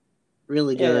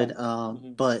 Really good.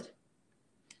 But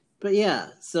yeah,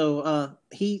 so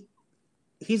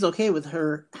he's okay with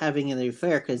her having the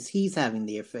affair because he's having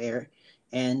the affair,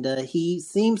 and he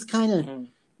seems kind of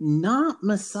not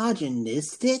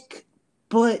misogynistic,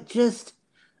 but just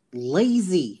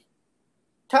lazy.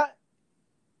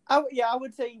 I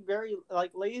would say very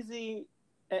like lazy,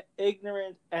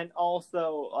 ignorant, and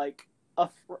also like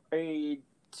afraid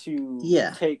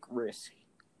to take risks.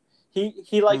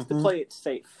 He likes to play it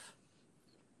safe.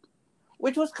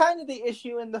 Which was kind of the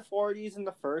issue in the 40s in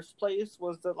the first place,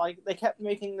 was that like they kept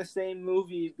making the same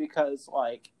movies because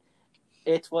like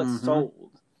it's what's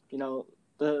sold. You know,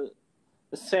 the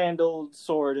sandaled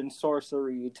sword and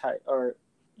sorcery type, or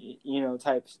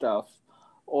type stuff,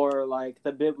 or like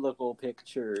the biblical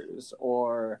pictures,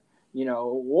 or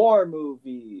war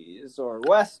movies, or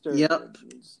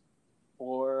westerns,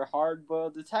 or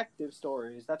hard-boiled detective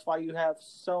stories. That's why you have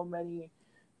so many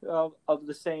of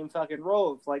the same fucking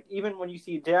roles. Like, even when you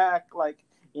see Jack, like,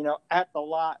 at the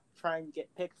lot trying to get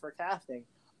picked for casting,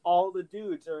 all the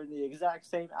dudes are in the exact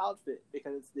same outfit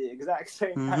because it's the exact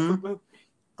same type of movie.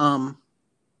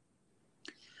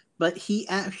 But he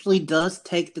actually does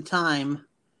take the time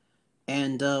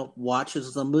and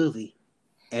watches the movie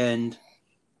and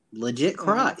legit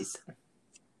cries.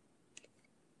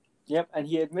 Yep, and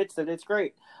he admits that it's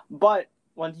great. But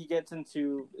when he gets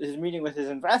into his meeting with his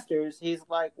investors, he's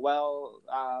like, well,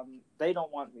 they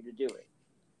don't want me to do it.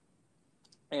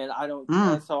 And I don't,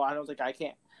 so I don't think I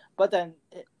can. But then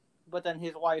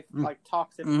his wife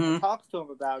talks to him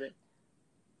about it,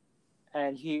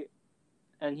 and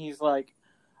he's like,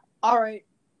 all right,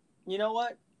 you know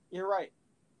what? You're right.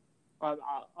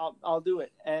 I'll do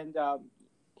it. And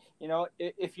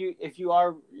if you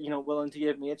are willing to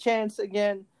give me a chance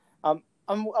again,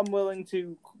 I'm willing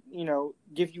to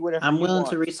give you whatever. I'm you willing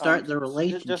want, to restart the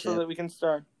relationship, just so that we can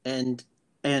start. And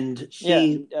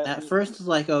she at first was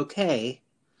like, okay,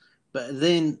 but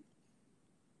then.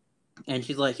 And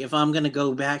she's like, if I'm going to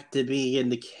go back to be in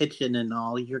the kitchen and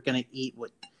all, you're going to eat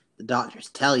what the doctors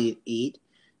tell you to eat.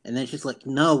 And then she's like,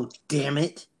 no, damn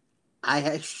it. I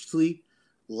actually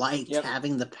liked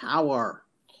having the power.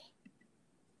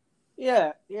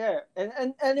 Yeah.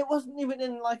 And it wasn't even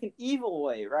in like an evil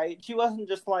way, right? She wasn't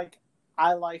just like,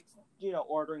 I liked,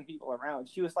 ordering people around.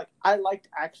 She was like, I liked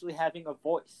actually having a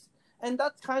voice. And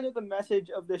that's kind of the message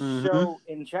of this show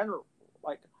in general.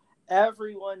 Like,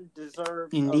 everyone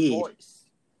deserves a voice.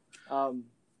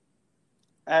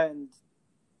 And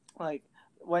like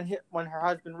when her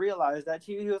husband realized that,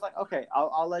 he was like, okay,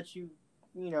 I'll let you,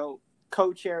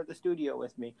 co-chair the studio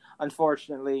with me.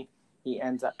 Unfortunately, he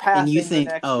ends up passing. And you think,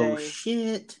 the next oh day.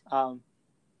 Shit.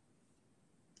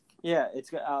 Yeah, it's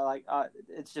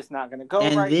it's just not going to go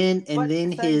right. And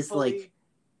then his like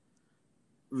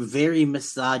very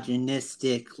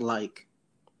misogynistic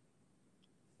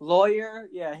lawyer,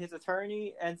 his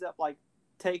attorney ends up like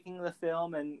taking the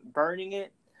film and burning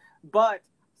it. But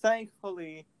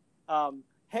thankfully,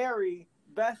 Harry,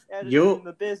 best editor in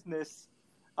the business,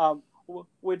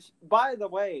 which, by the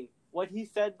way, what he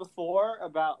said before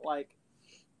about like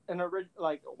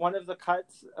one of the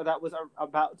cuts that was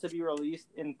about to be released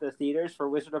in the theaters for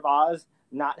Wizard of Oz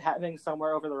not having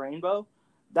Somewhere Over the Rainbow,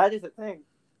 that is a thing.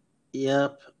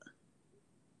 Yep.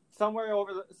 Somewhere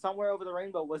Over the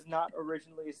Rainbow was not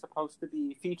originally supposed to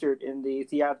be featured in the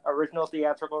original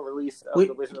theatrical release of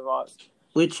The Wizard of Oz.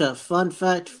 Which, fun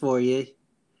fact for you,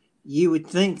 you would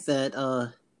think that,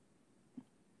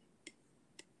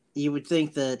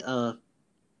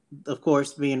 of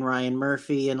course, being Ryan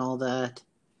Murphy and all that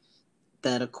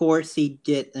of course he'd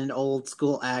get an old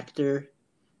school actor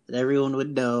that everyone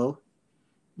would know.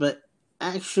 But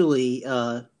actually,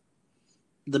 the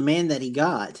man that he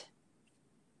got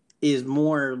is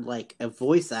more like a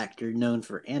voice actor known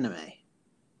for anime.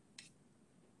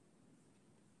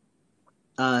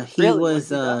 He was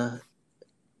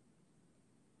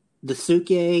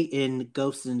Daisuke in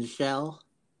Ghost in the Shell.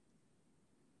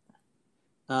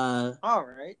 All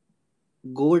right.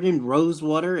 Gordon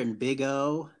Rosewater in Big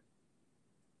O.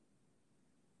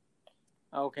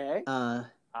 Okay. All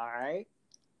right.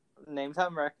 Names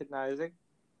I'm recognizing.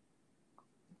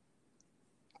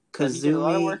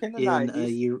 Kazumi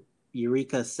in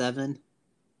Eureka 7.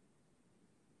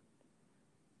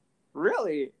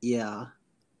 Really? Yeah.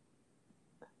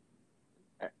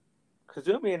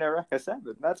 Kazumi in Eureka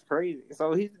 7. That's crazy.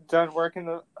 So he's done work in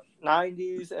the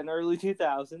 90s and early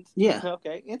 2000s. Yeah.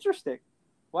 Okay. Interesting.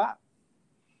 Wow.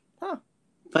 Huh.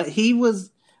 But he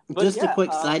was... Just a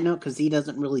quick side note, because he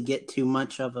doesn't really get too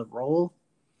much of a role.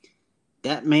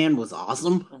 That man was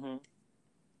awesome. Mm-hmm.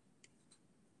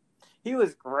 He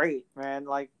was great, man.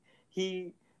 Like,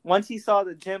 once he saw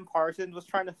that Jim Parsons was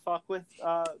trying to fuck with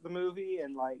the movie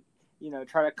and, like,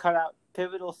 try to cut out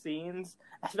pivotal scenes,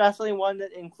 especially one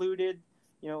that included,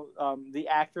 the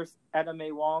actress Etta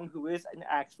Mae Wong, who is an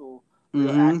actual real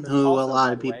actress. Who also, a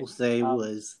lot of people say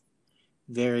was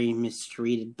very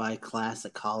mistreated by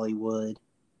classic Hollywood.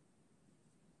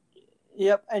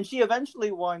 Yep, and she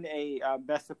eventually won a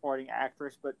Best Supporting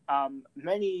Actress, but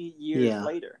many years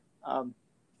later.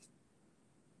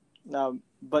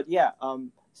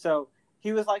 So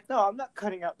he was like, "No, I'm not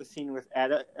cutting out the scene with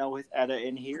Etta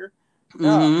in here.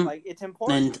 No, like, it's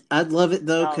important." And I'd love it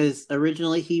though, because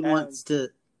originally he wants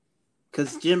to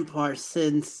because Jim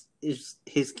Parsons is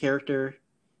his character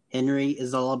Henry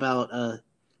is all about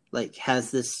like has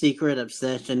this secret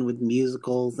obsession with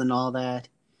musicals and all that,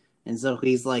 and so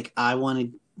he's like, I want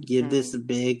to give this a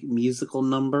big musical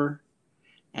number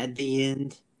at the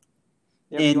end,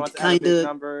 and kind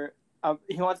of.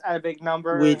 He wants to add a big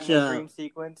number in the dream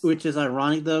sequence. Which is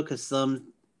ironic, though, because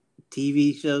some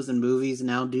TV shows and movies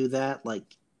now do that.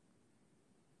 Like,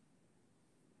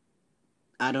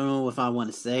 I don't know if I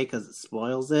want to say because it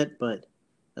spoils it, but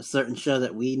a certain show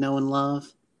that we know and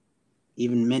love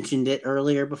even mentioned it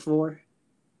earlier before.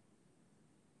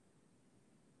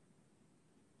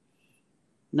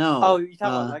 No. Oh, you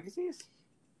talking about Legacies?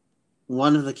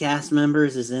 One of the cast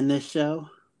members is in this show.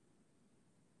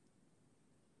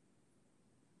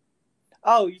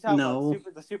 Oh, you talking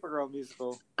about the Supergirl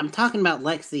musical? I'm talking about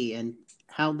Lexi and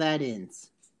how that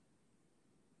ends,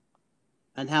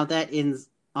 and how that ends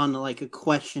on like a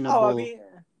questionable. Oh,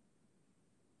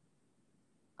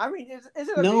 I mean, is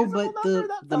it a musical number? No,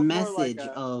 but the message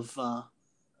like of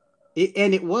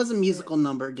and it was a musical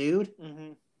number, dude.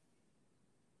 Mm-hmm.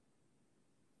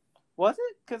 Was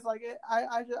it? Because like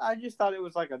I just thought it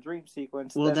was like a dream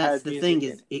sequence. Well, that's the thing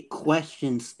is it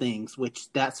questions things,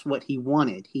 which that's what he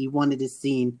wanted. He wanted a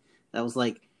scene that was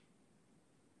like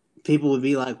people would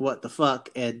be like, "What the fuck?"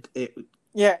 and it.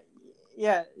 Yeah.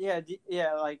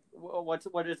 Like, what's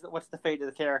the fate of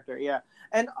the character? Yeah,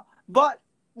 but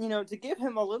to give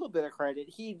him a little bit of credit,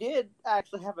 he did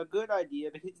actually have a good idea.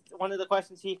 Because one of the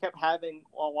questions he kept having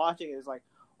while watching is like,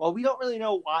 "Well, we don't really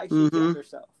know why she killed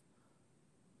herself."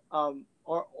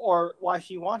 Or why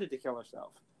she wanted to kill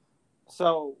herself.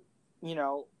 So,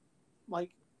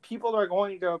 like people are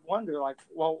going to wonder, like,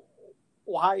 well,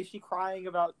 why is she crying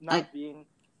about not being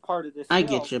part of this? I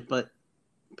get you, but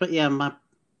yeah, I'm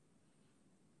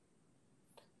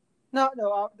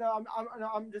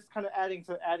just kind of adding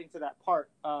to that part.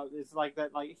 It's like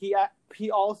that, like he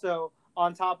also,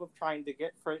 on top of trying to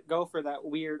go for that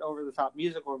weird over the top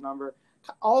musical number,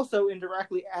 also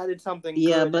indirectly added something.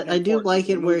 Yeah, but I do like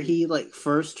it where he like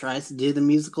first tries to do the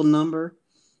musical number,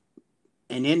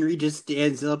 and Henry just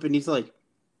stands up and he's like,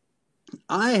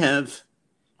 "I have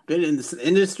been in this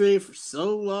industry for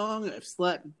so long. I've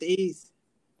slept days."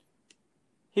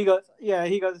 He goes.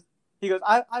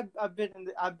 I've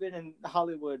been in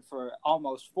Hollywood for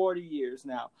almost 40 years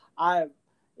now.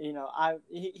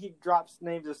 He drops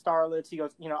names of starlets. He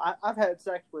goes, I've had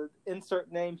sex with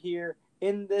insert name here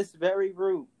in this very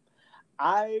room.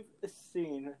 I've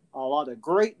seen a lot of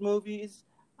great movies.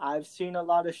 I've seen a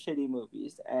lot of shitty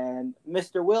movies. And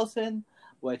Mr. Wilson,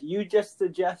 what you just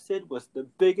suggested was the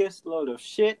biggest load of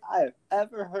shit I have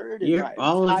ever heard in my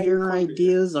all entire of your career.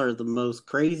 Ideas are the most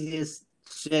craziest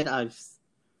shit I've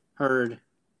heard.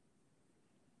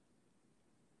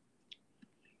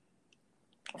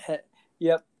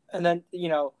 Yep. And then,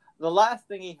 the last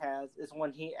thing he has is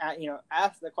when he,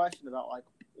 asks the question about, like,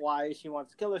 why she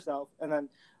wants to kill herself. And then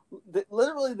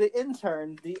literally the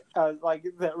intern, the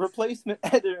replacement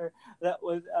editor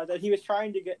that he was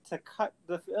trying to get to cut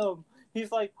the film,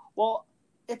 he's like, well,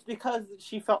 it's because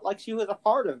she felt like she was a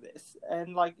part of this.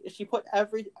 And, like, she put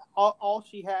all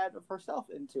she had of herself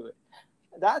into it.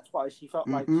 That's why she felt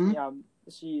like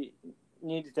she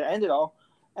needed to end it all.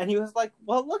 And he was like,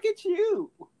 well, look at you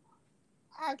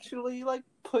actually, like,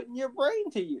 putting your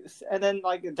brain to use. And then,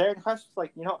 like, Darren Crush was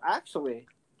like, actually,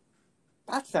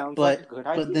 that sounds like a good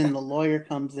idea. But then the lawyer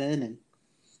comes in,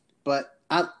 but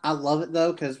I love it,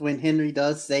 though, because when Henry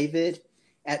does save it,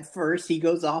 at first he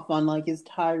goes off on, like, his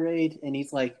tirade, and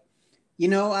he's like,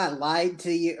 I lied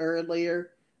to you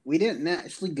earlier. We didn't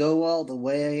actually go all the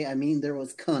way. I mean, there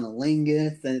was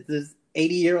cunnilingus, and it's this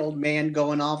 80-year-old man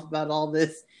going off about all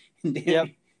this. And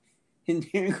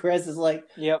Darren Criss is like,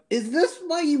 yep. Is this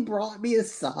why you brought me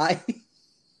aside?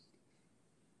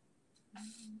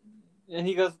 And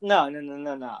he goes,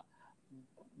 no.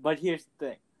 But here's the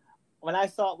thing. When I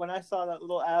saw that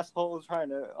little asshole trying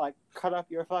to, like, cut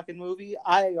up your fucking movie,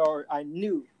 I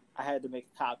knew I had to make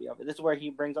a copy of it. This is where he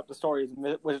brings up the stories of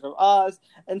Wizard of Oz,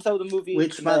 and so the movie.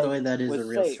 Which, by the way, that is a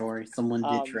real story. Someone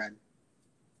did try.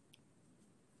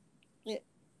 Yeah.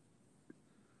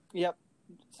 Yep.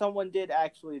 Someone did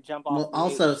actually jump off. Well,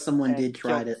 also someone did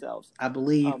try to. I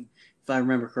believe, if I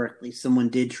remember correctly, someone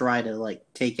did try to, like,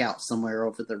 take out Somewhere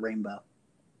Over the Rainbow.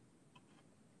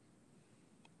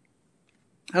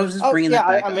 I was just bringing that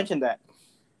back up. I mentioned that.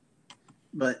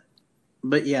 But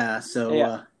yeah, so.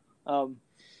 Yeah.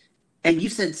 And you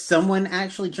said someone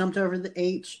actually jumped over the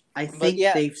H? I think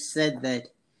they've said that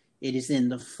it is in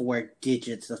the 4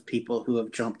 digits of people who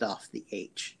have jumped off the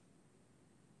H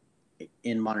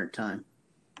in modern time.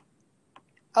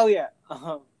 Oh, yeah.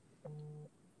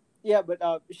 Yeah, but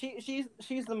she's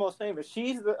the most famous.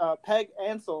 She's the Peg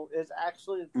Ansel is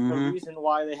actually the reason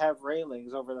why they have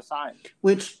railings over the sign.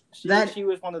 She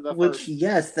was one of the first.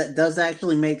 Yes, that does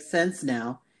actually make sense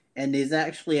now, and is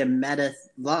actually a meta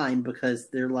line because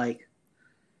they're like,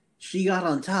 she got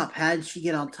on top. How did she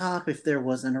get on top if there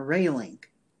wasn't a railing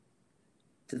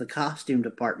to the costume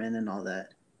department and all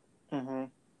that? Mm-hmm.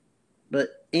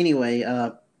 But anyway,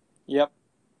 yep.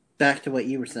 Back to what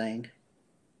you were saying.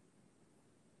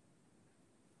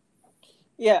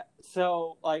 Yeah,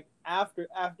 so like after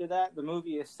that, the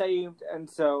movie is saved, and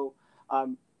so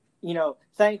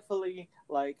thankfully,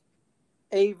 like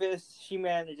Avis, she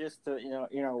manages to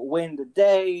win the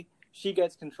day. She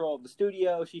gets control of the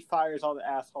studio. She fires all the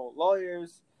asshole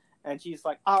lawyers, and she's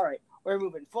like, "All right, we're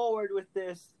moving forward with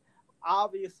this."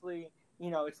 Obviously,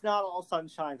 it's not all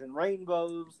sunshines and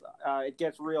rainbows. It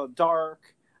gets real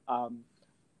dark.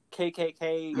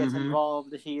 KKK gets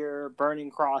involved here,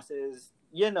 burning crosses.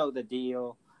 You know the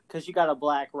deal, because you got a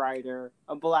black writer,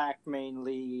 a black main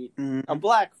lead, a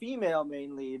black female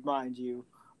main lead, mind you.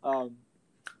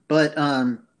 But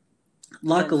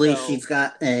luckily, she's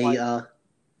got a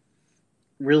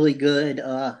really good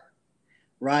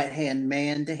right-hand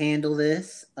man to handle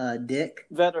this, Dick.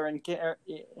 Veteran.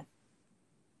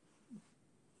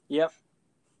 Yep.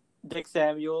 Dick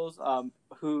Samuels,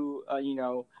 who,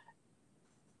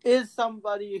 is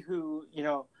somebody who,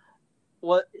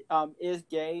 is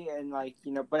gay and,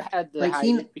 but had to hide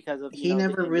it because of, he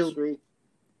never the industry.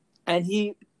 And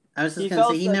I was just going to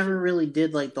say, he never really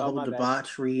did, the whole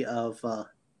debauchery of,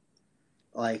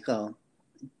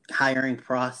 hiring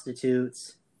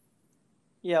prostitutes.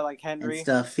 Yeah, like Henry. And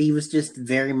stuff. He was just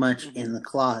very much in the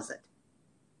closet.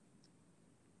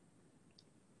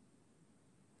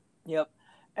 Yep.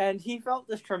 And he felt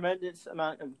this tremendous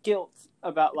amount of guilt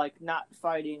about, not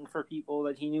fighting for people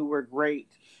that he knew were great,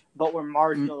 but were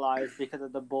marginalized because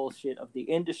of the bullshit of the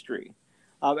industry.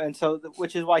 And so,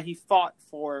 which is why he fought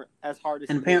for as hard as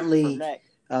he did for Meg.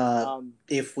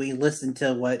 If we listen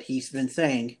to what he's been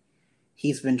saying,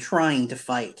 he's been trying to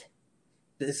fight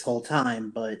this whole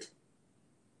time, but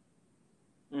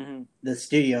the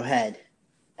studio head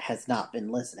has not been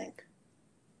listening.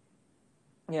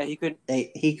 Yeah, he couldn't.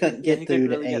 He couldn't get through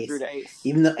to Ace.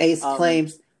 Even though Ace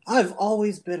claims, "I've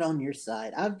always been on your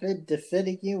side. I've been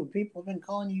defending you, and people have been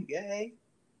calling you gay."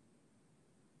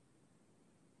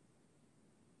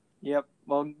 Yep.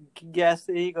 Well,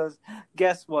 he goes,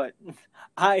 "Guess what?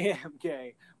 I am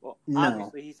gay." Well,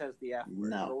 obviously he says the F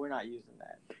word, but we're not using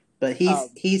that. But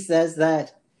he says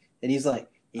that, and he's like,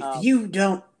 "If you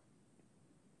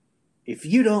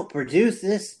don't produce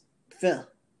this film,"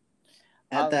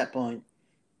 at that point,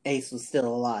 Ace was still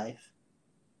alive.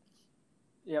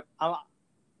 Yep. I'm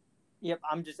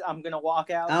gonna walk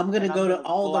out. I'm gonna go to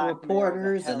all the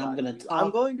reporters, and I'm gonna talk.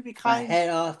 I'm going to be kind. My head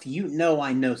off. You know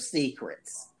I know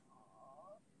secrets.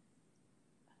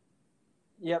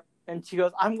 Yep. And she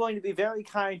goes, "I'm going to be very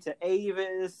kind to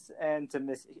Avis and to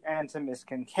Miss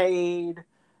Kincaid.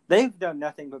 They've done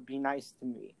nothing but be nice to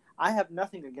me. I have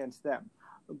nothing against them.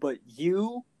 But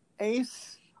you,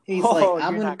 Ace." He's like,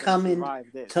 "I'm gonna come in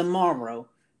tomorrow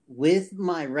with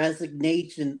my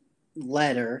resignation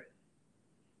letter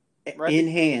in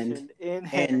hand.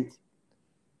 And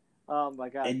oh my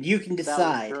god! And you can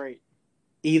decide.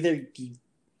 Either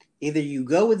you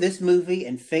go with this movie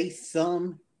and face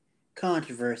some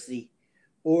controversy,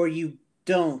 or you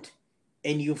don't,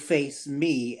 and you face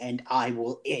me, and I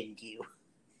will end you."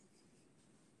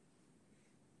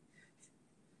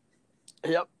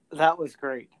 Yep, that was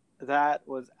great. That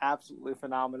was absolutely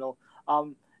phenomenal.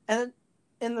 And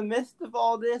in the midst of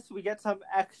all this, we get some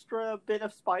extra bit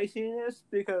of spiciness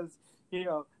because,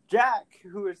 Jack,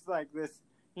 who is this,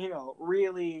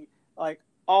 really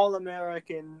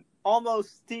all-American,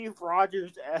 almost Steve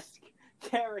Rogers-esque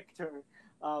character,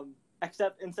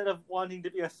 except instead of wanting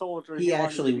to be a soldier, he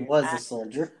actually was a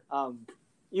soldier.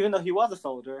 Even though he was a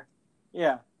soldier.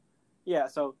 Yeah. Yeah,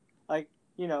 so,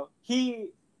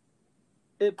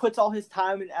 it puts all his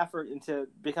time and effort into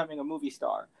becoming a movie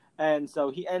star. And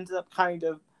so he ends up kind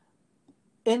of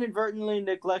inadvertently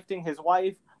neglecting his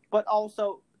wife, but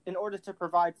also in order to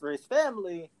provide for his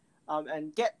family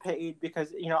and get paid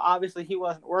because, obviously he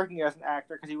wasn't working as an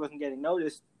actor because he wasn't getting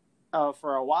noticed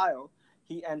for a while.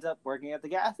 He ends up working at the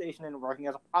gas station and working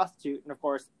as a prostitute. And, of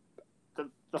course,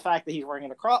 the fact that he's working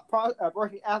as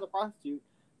a prostitute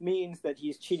means that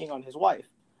he's cheating on his wife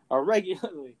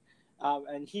regularly.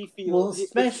 And he feels... Well,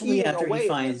 especially after he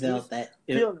finds out that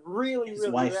his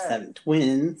wife's having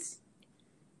twins.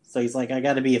 So he's like, I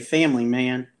got to be a family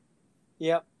man.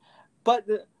 Yep. But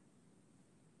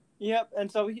Yep,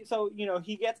 and so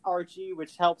he gets Archie,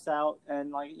 which helps out,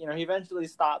 and he eventually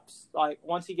stops. Like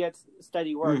once he gets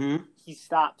steady work, he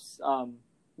stops.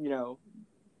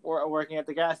 Working at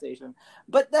the gas station,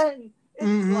 but then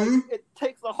it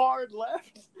takes a hard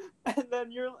left, and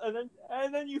then you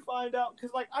find out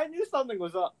because I knew something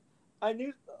was up. I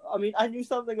knew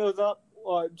something was up,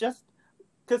 just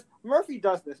because Murphy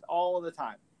does this all the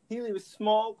time. He leaves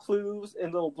small clues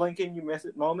in little blinking you miss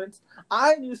it moments.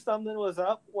 I knew something was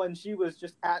up when she was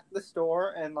just at the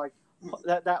store and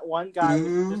that one guy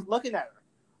was just looking at her.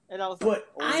 And I was but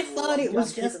I thought it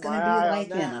was just going to be like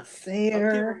an affair.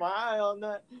 I'm keeping my eye on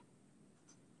that.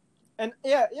 And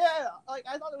I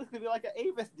thought it was going to be like an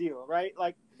Avis deal, right?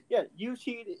 You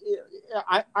cheated.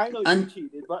 I know you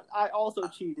cheated, but I also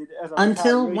cheated as a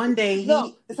until one day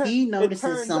he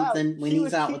notices something when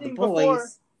he's out with the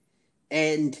boys,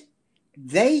 and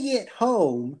they get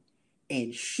home,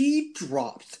 and she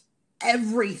drops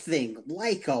everything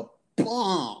like a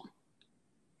bomb.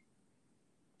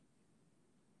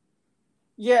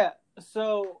 Yeah.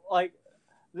 So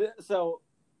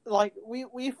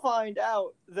we find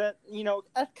out that because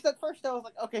at first I was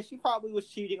like, okay, she probably was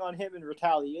cheating on him in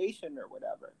retaliation or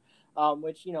whatever,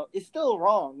 which is still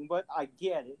wrong, but I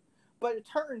get it. But it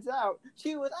turns out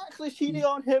she was actually cheating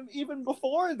on him even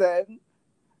before then,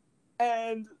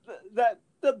 and that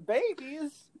the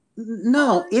babies.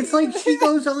 No, it's like she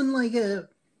goes on like a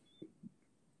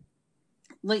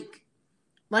like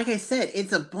I said,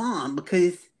 it's a bomb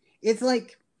because it's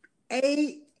like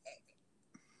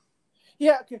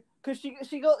Yeah, because she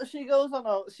has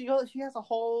a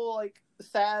whole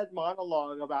sad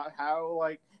monologue about how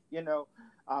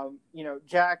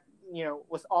Jack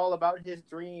was all about his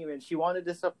dream and she wanted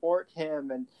to support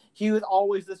him and he was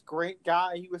always this great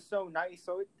guy. He was so nice,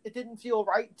 so it didn't feel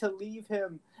right to leave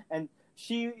him, and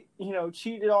she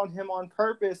cheated on him on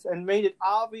purpose and made it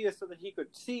obvious so that he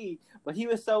could see, but he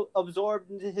was so absorbed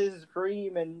into his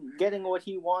dream and getting what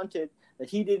he wanted that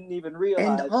he didn't even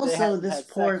realize. And also this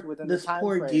poor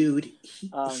dude,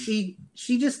 she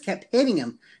just kept hitting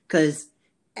him because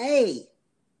A,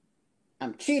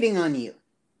 I'm cheating on you.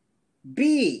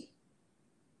 B,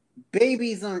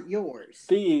 babies aren't yours.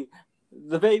 B,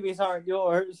 the babies aren't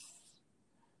yours.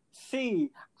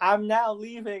 C, I'm now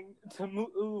leaving to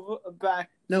move back.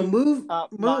 He's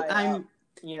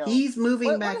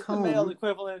moving back home. The male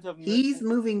equivalent of he's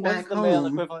moving back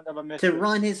home to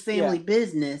run his family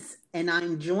business, and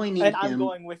I'm joining him. I'm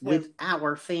going with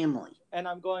our family. And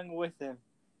I'm going with him.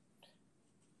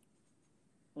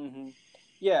 Mm-hmm.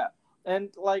 Yeah, and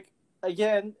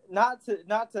again, not to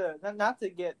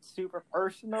get super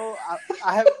personal.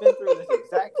 I haven't been through this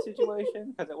exact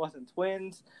situation because it wasn't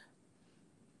twins.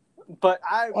 But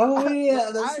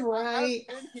that's right.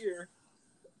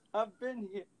 I've been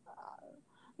here.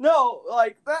 No,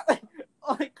 that.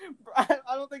 Brian,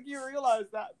 I don't think you realize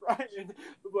that, Brian.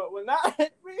 But when that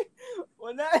hit me,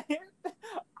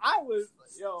 I was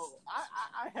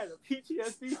I had a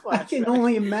PTSD flashback. I can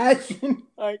only imagine.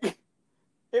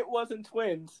 It wasn't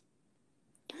twins.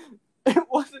 It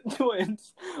wasn't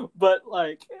twins, but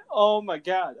oh my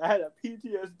god, I had a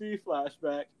PTSD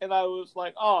flashback, and I was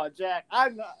like, "Oh, Jack, I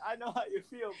know how you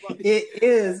feel." Buddy. It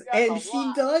is, and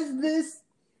she does this.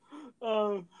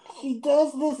 He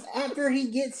does this after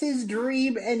he gets his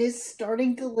dream and is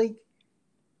starting to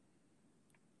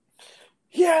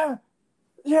Yeah,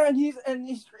 and he's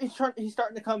starting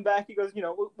to come back. He goes,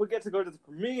 we'll get to go to the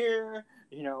premiere.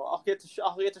 I'll get to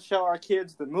show our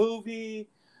kids the movie.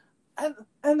 And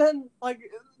then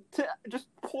to just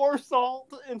pour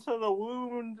salt into the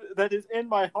wound that is in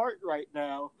my heart right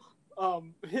now.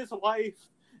 His wife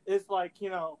is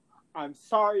I'm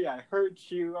sorry I hurt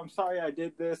you. I'm sorry I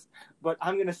did this, but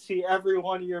I'm gonna see every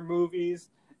one of your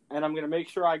movies, and I'm gonna make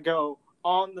sure I go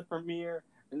on the premiere.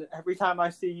 And every time I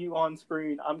see you on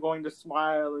screen, I'm going to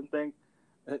smile and think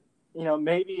that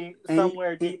maybe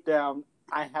somewhere deep down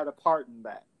I had a part in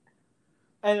that.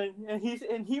 And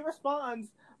he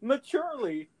responds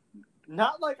maturely,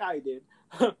 not like I did.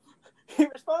 He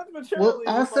responds maturely. Well,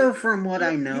 also from what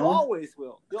I know, you always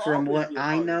will. From what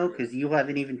I know, because you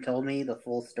haven't even told me the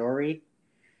full story,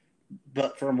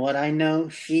 but from what I know,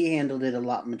 she handled it a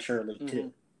lot maturely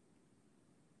too.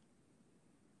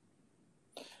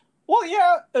 Well,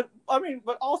 yeah, but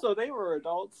also they were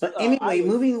adults. But anyway,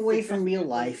 moving away from real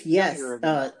life, yes,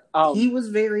 he was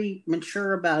very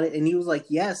mature about it, and he was like,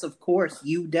 yes, of course,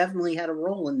 you definitely had a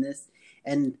role in this,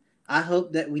 and I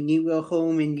hope that when you go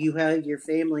home and you have your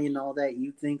family and all that,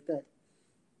 you think that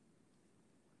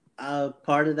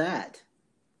part of that.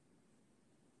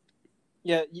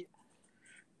 Yeah,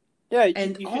 Yeah,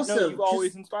 and you should know also you've always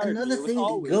just inspired me. another It was thing to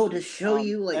always go to you. show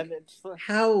you like And it's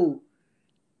how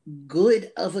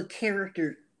good of a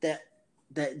character that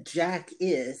Jack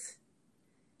is.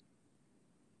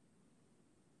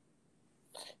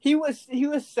 He was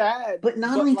sad, But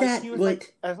not but only like that, he was but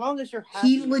like, as long as you're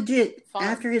he happy, legit, fine.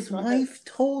 after his Go ahead. wife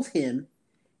told him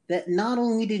that not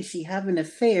only did she have an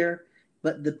affair,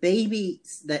 but the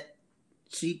babies that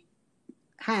she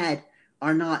had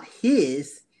are not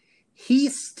his, he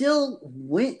still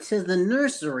went to the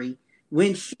nursery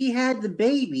when she had the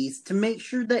babies to make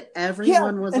sure that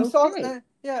everyone was okay.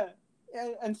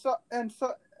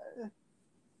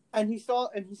 And he saw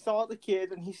the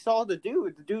kid, and he saw the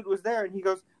dude. The dude was there, and he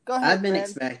goes, "Go ahead, I've been man,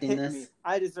 expecting hit this. me.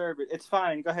 I deserve it. It's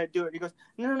fine. Go ahead, do it." He goes,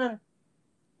 "No."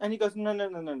 And he goes, "No.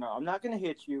 I'm not gonna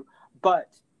hit you, but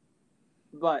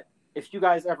if you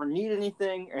guys ever need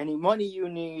anything, any money you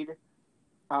need,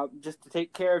 just to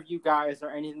take care of you guys or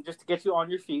anything, just to get you on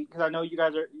your feet, because I know you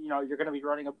guys are, you're gonna be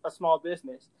running a small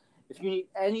business. If you need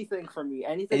anything from me,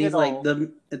 anything and he's at like, all,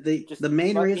 the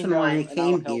main reason why I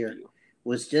came here you.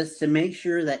 was just to make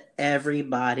sure that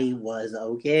everybody was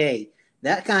okay."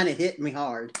 That kind of hit me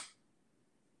hard.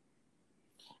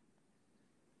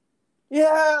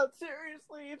 Yeah,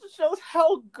 seriously, it just shows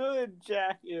how good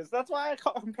Jack is. That's why I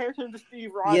compared him to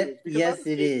Steve Rogers. Yes,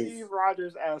 it is. Steve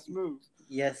Rogers ass moves.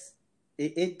 Yes,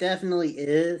 it definitely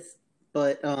is.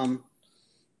 But oh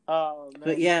man.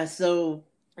 But yeah, so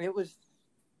it was.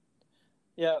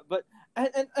 Yeah, but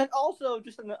and also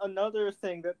just another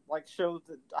thing that like shows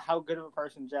how good of a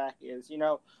person Jack is.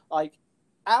 Like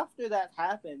after that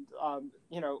happened,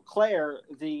 Claire,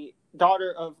 the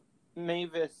daughter of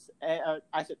Avis and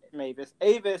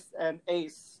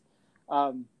Ace,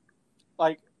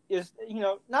 like is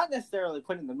not necessarily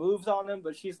putting the moves on him,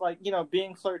 but she's like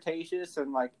being flirtatious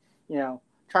and like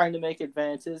trying to make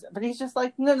advances, but he's just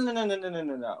like no,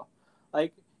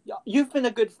 like you've been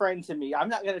a good friend to me. I'm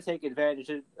not going to take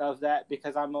advantage of that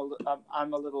because I'm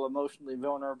a little emotionally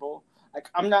vulnerable. Like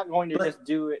I'm not going to just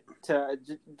do it to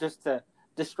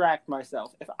distract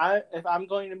myself. If I'm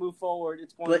going to move forward,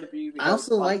 it's going to be because I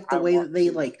also like the way that they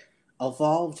like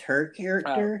evolved her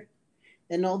character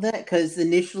and all that, because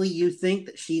initially you think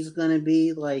that she's going to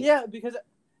be like because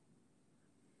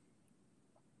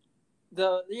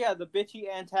the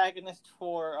bitchy antagonist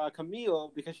for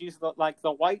Camille, because she's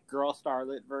the white girl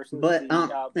starlet versus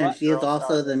and she is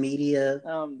also starlet. the media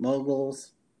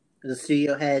moguls, the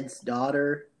studio head's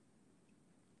daughter.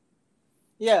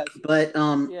 Yes, but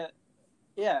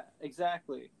yeah,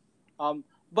 exactly.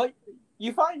 But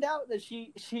you find out that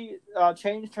she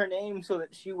changed her name so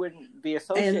that she wouldn't be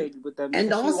associated with them.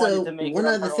 And also, one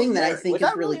other thing that I think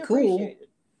is really cool,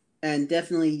 and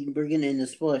definitely we're getting into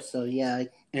spoilers, so yeah,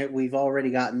 we've already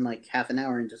gotten like half an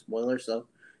hour into spoilers, so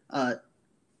I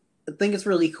think it's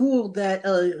really cool that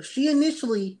she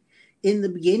initially, in the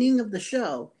beginning of the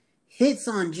show, hits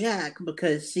on Jack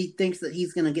because she thinks that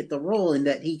he's going to get the role and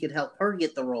that he could help her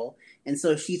get the role. And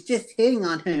so she's just hitting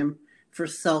on him for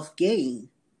self-gain.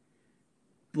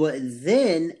 But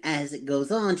then, as it goes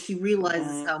on, she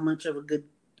realizes how much of a good...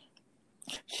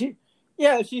 She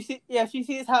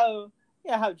sees how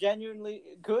genuinely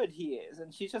good he is.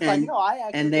 And she's just like, no, I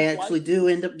actually And they actually do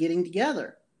end up getting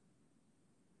together.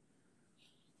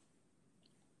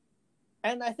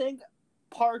 And I think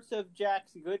parts of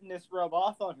Jack's goodness rub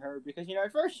off on her because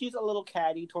at first she's a little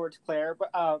catty towards Claire,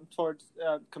 but towards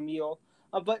Camille,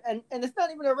 but it's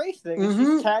not even a race thing.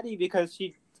 Mm-hmm. She's catty because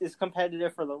she is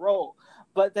competitive for the role.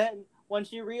 But then when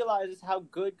she realizes how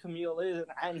good Camille is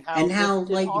and how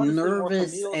like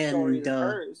nervous and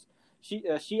hers,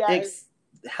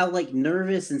 how like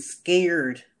nervous and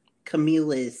scared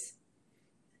Camille is.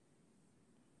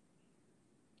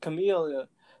 Camille,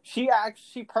 she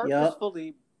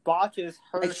purposefully botches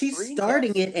her. Like she's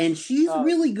starting it, and she's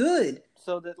really good.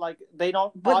 So that like they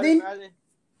don't. But then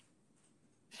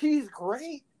she's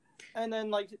great, and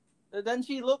then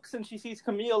she looks and she sees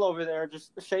Camille over there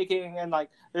just shaking, and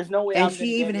like there's no way. And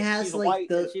she even has like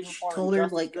she told her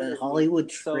like a Hollywood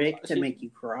trick to make you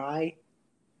cry.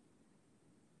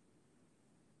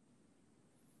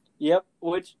 Yep,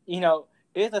 which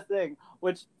is a thing.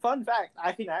 Which, fun fact,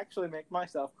 I can actually make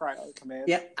myself cry on command.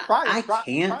 Yeah, I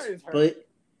can't,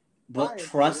 but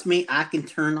trust me, I can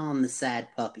turn on the sad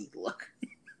puppy look.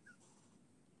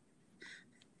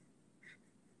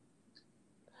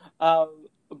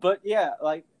 But yeah,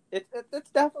 like it's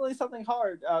definitely something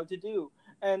hard to do,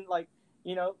 and like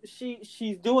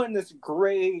she's doing this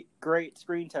great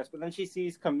screen test, but then she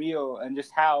sees Camille and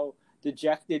just how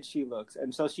dejected she looks,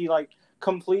 and so she like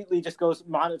completely just goes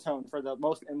monotone for the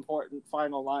most important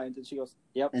final lines, and she goes,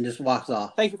 "Yep," and just walks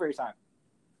off. Thank you for your time.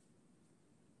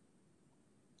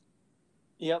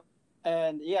 Yep,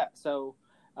 and yeah, so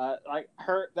like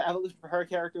the evolution for her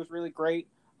character was really great.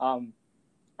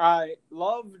 I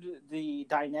loved the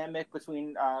dynamic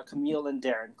between Camille and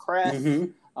Darren Kress.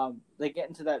 Mm-hmm. They get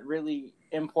into that really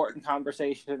important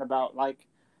conversation about, like,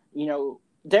 you know,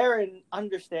 Darren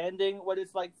understanding what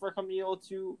it's like for Camille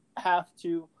to have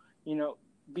to, you know,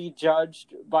 be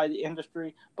judged by the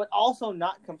industry, but also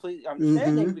not completely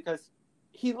understanding Mm-hmm. because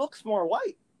he looks more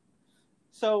white.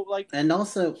 So, like, and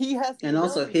also he has and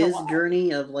also his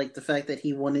journey of, like, the fact that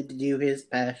he wanted to do his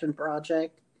passion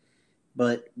project,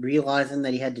 but realizing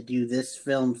that he had to do this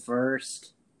film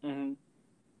first, mm-hmm.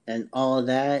 and all of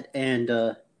that, and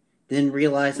then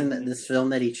realizing that this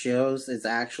film that he chose is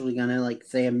actually gonna, like,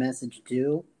 say a message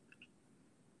too.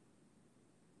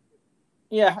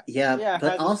 Yeah,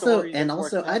 but also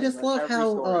I just love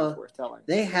how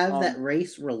they have that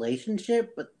race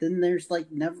relationship, but then there's,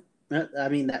 like, never, I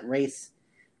mean, that race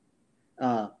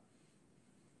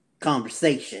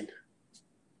conversation,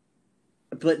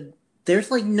 but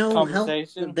there's, like, no help.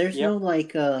 There's no,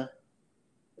 like,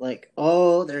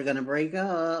 oh, they're gonna break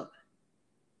up.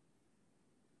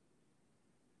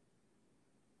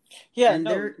 Yeah, and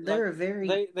no, they're a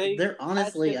very they're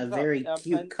honestly a very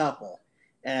cute couple,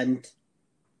 and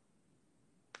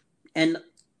a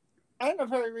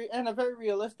very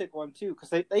realistic one too, because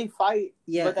they fight.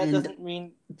 Yeah, but that doesn't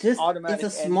mean just automatic.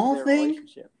 It's a small thing,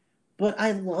 but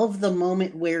I love the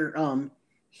moment where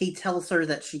he tells her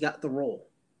that she got the role.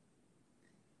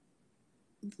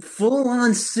 Full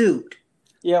on suit.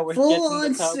 Yeah, full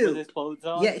on suit with his clothes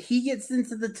on. Yeah, he gets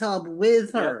into the tub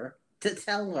with her to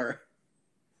tell her.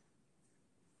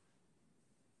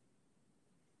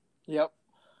 Yep.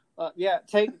 Yeah,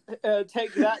 take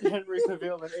that, Henry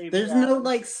Cavill and Amy There's Adams. No,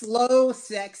 like, slow,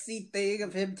 sexy thing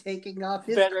of him taking off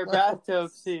his better clothes.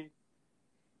 Bathtub scene.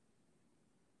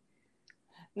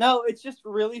 No, it's just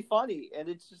really funny, and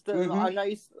it's just a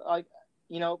nice, like,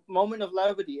 you know, moment of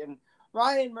levity. And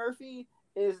Ryan Murphy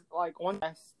is, like, one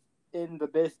best in the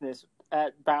business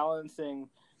at balancing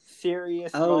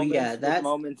serious moments with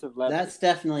moments of levity. That's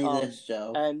definitely this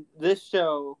show. And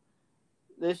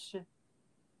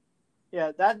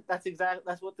yeah,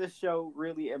 that's what this show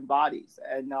really embodies,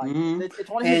 and it's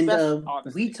one of his best.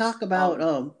 Honestly. We talk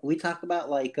about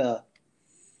like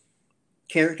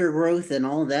character growth and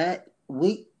all that.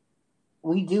 We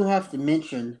do have to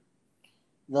mention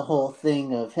the whole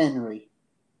thing of Henry.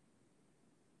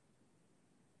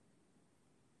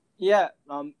 Yeah,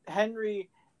 Henry.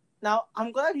 Now,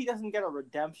 I'm glad he doesn't get a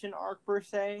redemption arc per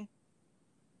se,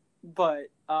 but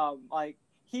like.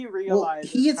 He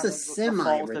realizes he gets a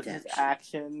semi-redemption. His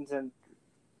actions and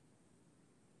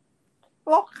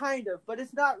kind of, but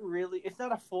it's not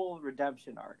a full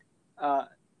redemption arc.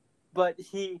 But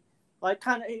he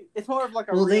kind of it's more of like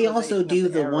a. Well, they also do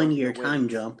the 1 year time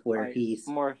jump where he's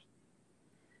more.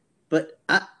 But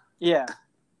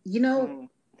you know,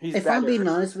 if I'm being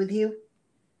honest with you,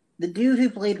 the dude who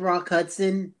played Rock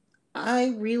Hudson,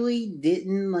 I really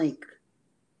didn't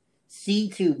see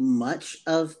too much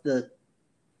of the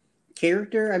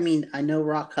character. I mean, I know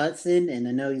Rock Hudson, and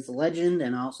I know he's a legend,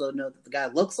 and I also know that the guy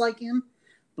looks like him.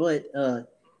 But there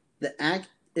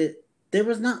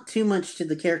was not too much to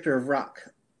the character of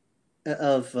Rock.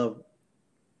 If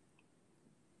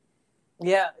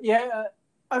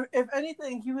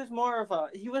anything, he was more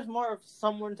of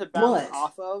someone to bounce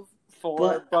off of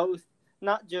for both,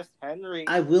 not just Henry.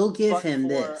 I will give him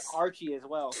this. Archie as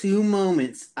well. 2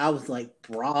 moments, I was like,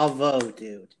 "Bravo,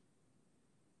 dude!"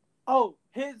 Oh,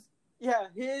 his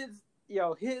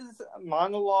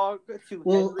monologue to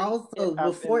Henry. Also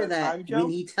before that, when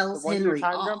he tells Henry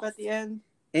time jump at the end,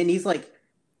 and he's like,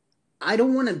 "I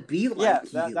don't want to be like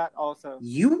you. That also.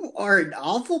 You are an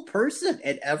awful person,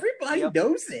 and everybody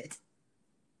knows it."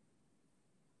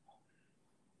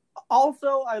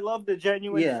 Also, I love the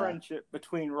genuine friendship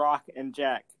between Rock and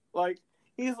Jack.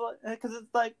 He's because it's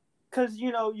because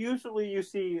usually you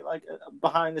see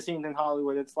behind the scenes in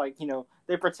Hollywood, it's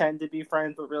they pretend to be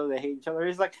friends, but really they hate each other.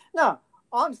 He's like, no,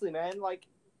 honestly, man,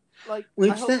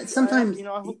 which sometimes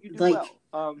I hope you do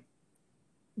well.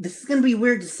 This is gonna be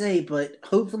weird to say, but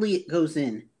hopefully it goes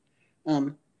in.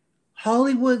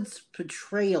 Hollywood's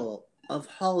portrayal of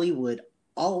Hollywood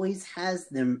always has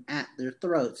them at their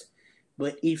throats.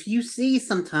 But if you see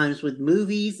sometimes with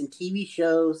movies and TV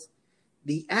shows,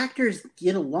 the actors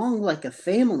get along like a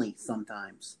family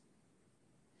sometimes.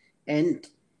 And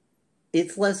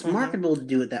it's less marketable to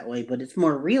do it that way, but it's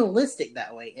more realistic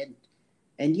that way.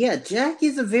 And yeah, Jack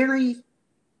is a very,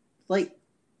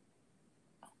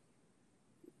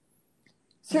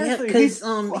 seriously,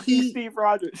 because he's Steve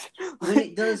Rogers. When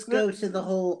it does go to the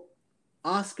whole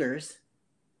Oscars,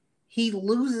 he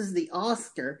loses the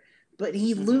Oscar, but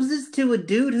he loses to a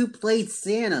dude who played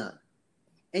Santa.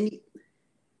 And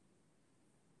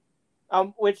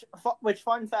which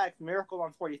fun fact, Miracle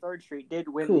on 43rd Street did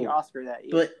win the Oscar that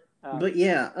year. But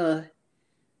yeah,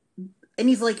 and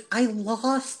he's like, I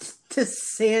lost to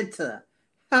Santa.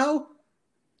 How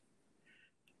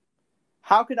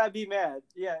could I be mad?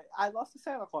 Yeah, I lost to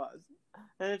Santa Claus.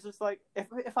 And it's just like,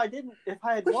 if I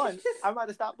had won, I might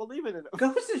have stopped believing in him.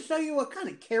 Goes to show you what kind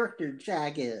of character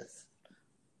Jack is.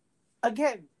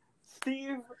 Again,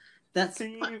 Steve. That's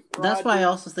why I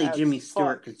also say Jimmy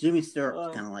Stewart, because Jimmy Stewart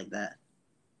was kind of like that.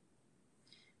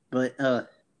 But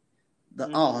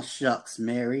aw shucks,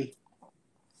 Mary.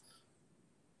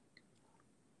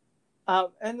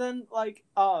 And then like,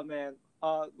 oh man,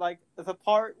 like the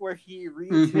part where he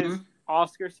reads his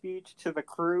Oscar speech to the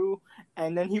crew,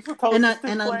 and then he proposes to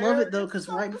Claire. And I love it though, because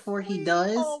right before he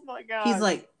does, oh my God, he's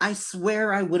like, I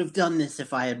swear I would have done this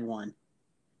if I had won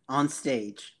on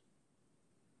stage.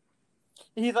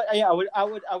 He's like, yeah, I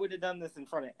would have done this in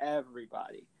front of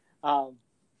everybody. I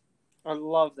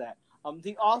love that.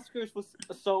 The Oscars was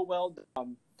so well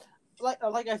done.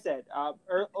 Like I said,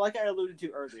 like I alluded to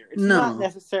earlier, it's not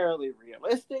necessarily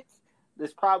realistic.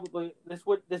 This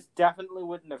definitely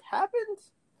wouldn't have happened.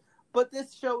 But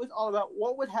this show is all about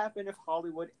what would happen if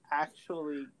Hollywood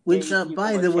actually. Which,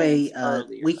 by the way,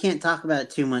 we can't talk about it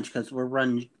too much because we're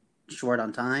running short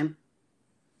on time.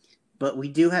 But we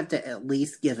do have to at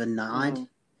least give a nod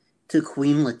to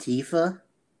Queen Latifah.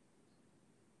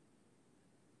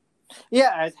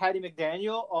 Yeah, as Hattie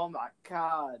McDaniel. Oh my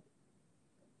God,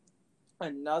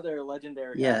 another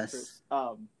legendary actress.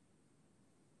 But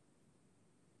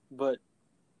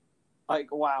like,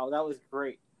 wow, that was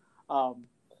great.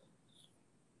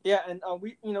 Yeah, and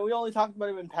we only talked about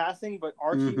him in passing, but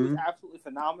Archie was absolutely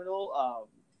phenomenal.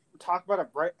 Talk about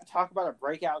a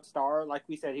breakout star. Like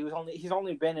we said, he's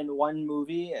only been in one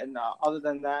movie, and other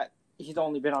than that, he's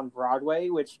only been on Broadway,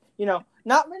 which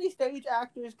not many stage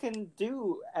actors can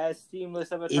do as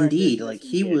seamless of a transition. Indeed, like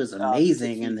he was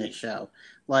amazing in this show.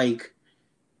 Like,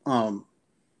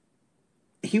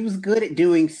 he was good at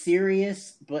doing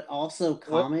serious but also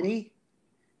comedy.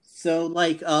 So,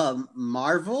 like,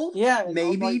 Marvel,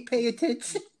 maybe pay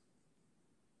attention.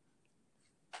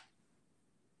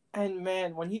 And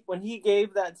man, when he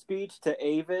gave that speech to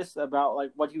Avis about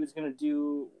like what he was gonna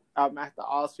do at the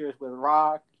Oscars with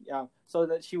Rock, so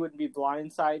that she wouldn't be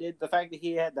blindsided, the fact that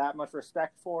he had that much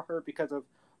respect for her because of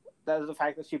the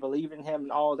fact that she believed in him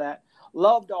and all that,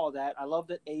 loved all that. I love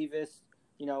that Avis,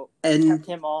 kept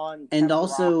him on, and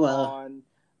also on.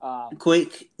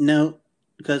 Quick note.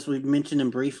 Because we mentioned him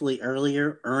briefly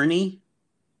earlier, Ernie.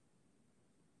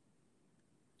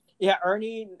 Yeah,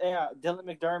 Ernie. Yeah, Dylan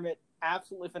McDermott,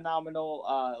 absolutely phenomenal.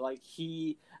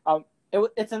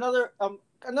 It's another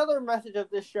message of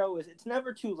this show is it's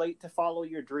never too late to follow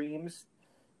your dreams,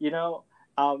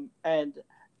 and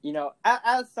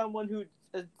as someone who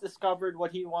discovered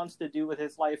what he wants to do with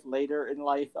his life later in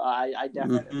life, I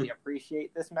definitely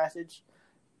appreciate this message.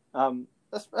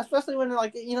 Especially when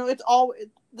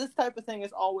this type of thing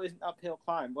is always an uphill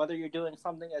climb, whether you're doing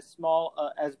something as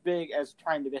big as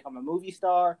trying to become a movie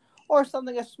star, or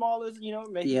something as small as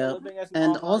making a living as an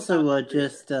and also like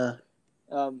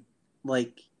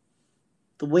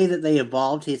the way that they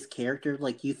evolved his character,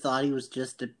 like you thought he was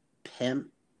just a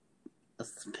pimp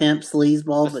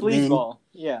sleazeball, but then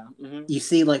you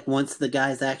see like once the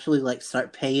guys actually like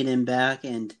start paying him back,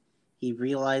 and he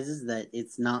realizes that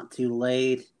it's not too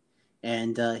late.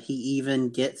 And he even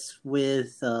gets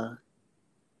with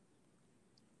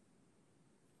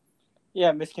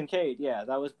Miss Kincaid. Yeah,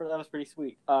 that was pretty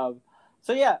sweet. Last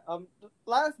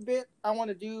bit I want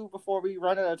to do before we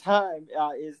run out of time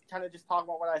is kind of just talk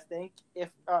about what I think.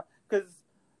 Because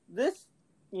this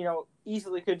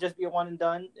easily could just be a one and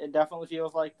done. It definitely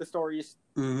feels like the story is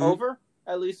over,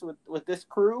 at least with this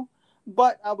crew.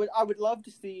 But I would love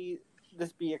to see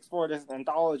this be explored as an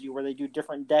anthology where they do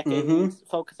different decades,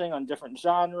 focusing on different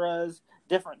genres,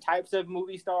 different types of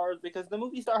movie stars, because the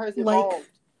movie star has evolved,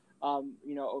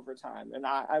 over time. And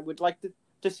I would like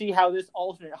to see how this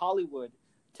alternate Hollywood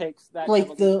takes that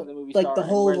evolution of the movie star. Like the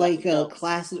whole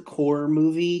classic horror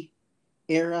movie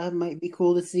era might be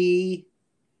cool to see.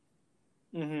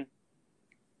 Mm-hmm.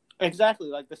 Exactly,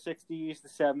 like the 60s, the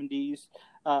 70s.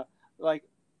 Like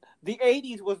the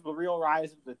 80s was the real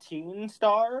rise of the teen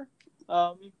star.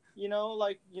 Your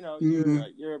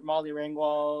Molly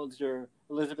Ringwalds, your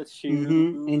Elizabeth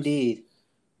Shue. Indeed.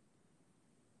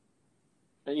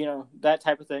 That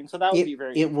type of thing. So that would be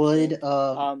very It would,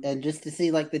 and just to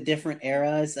see, like, the different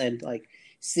eras and, like,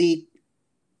 see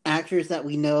actors that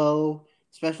we know,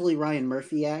 especially Ryan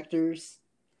Murphy actors,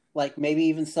 like maybe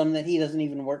even some that he doesn't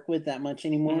even work with that much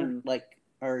anymore,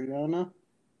 or you don't know.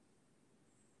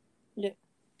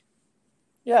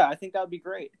 Yeah, I think that would be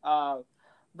great.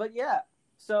 But yeah,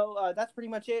 so that's pretty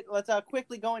much it. Let's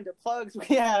quickly go into plugs.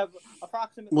 We have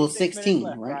approximately 6 minutes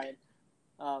left, right?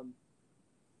 Brian.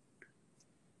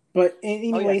 But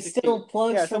anyway, 16. still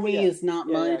plugs for me is not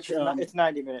much. It's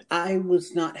 90 minutes. I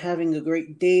was not having a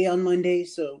great day on Monday,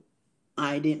 so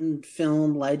I didn't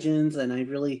film Legends, and I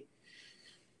really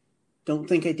don't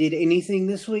think I did anything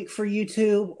this week for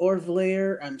YouTube or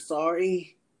Vlaire. I'm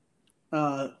sorry.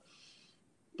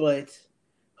 But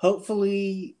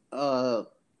hopefully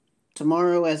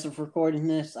tomorrow, as of recording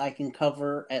this, I can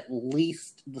cover at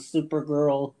least the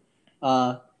Supergirl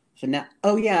finale.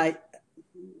 Oh yeah,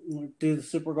 do the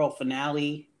Supergirl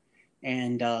finale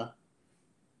and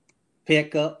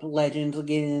pick up Legends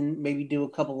again. Maybe do a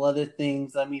couple other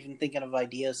things. I'm even thinking of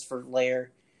ideas for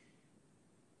Lair.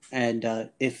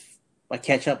 And if I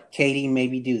catch up with Katie,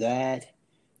 maybe do that.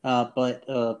 But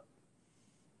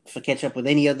if I catch up with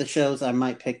any other shows, I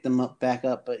might pick them back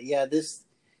up. But yeah,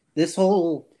 this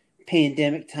whole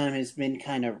pandemic time has been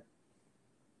kind of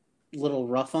a little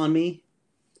rough on me.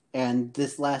 And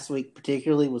this last week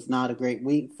particularly was not a great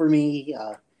week for me.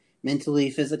 Mentally,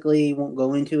 physically, won't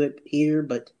go into it here,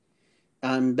 but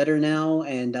I'm better now,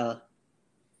 and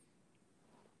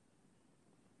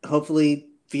hopefully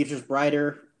future's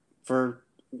brighter for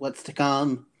what's to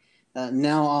come.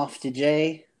 Now off to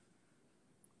Jay.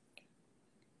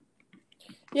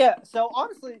 Yeah, so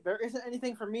honestly, there isn't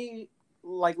anything for me,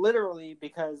 like literally,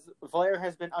 because Vlaire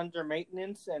has been under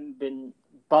maintenance and been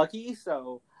buggy,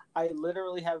 so I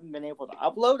literally haven't been able to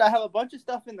upload. I have a bunch of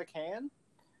stuff in the can,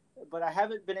 but I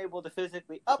haven't been able to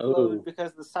physically upload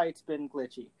because the site's been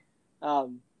glitchy.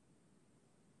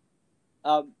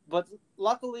 But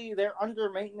luckily, they're under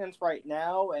maintenance right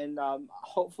now, and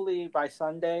hopefully by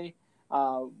Sunday,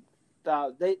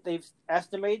 they've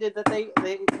estimated that they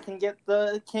can get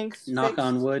the kinks Knock fixed.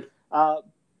 On wood.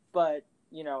 But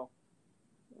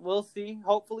we'll see.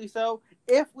 Hopefully so.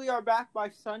 If we are back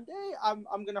by Sunday, I'm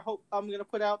gonna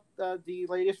put out the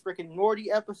latest Rick and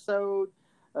Morty episode,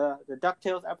 the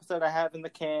DuckTales episode I have in the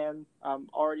can,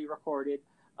 already recorded.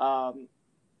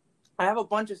 I have a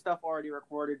bunch of stuff already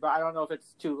recorded, but I don't know if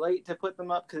it's too late to put them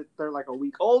up because they're like a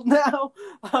week old now.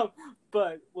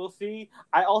 But we'll see.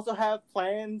 I also have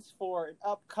plans for an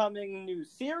upcoming new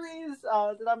series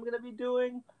that I'm going to be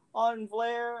doing on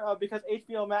Vlaire because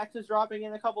HBO Max is dropping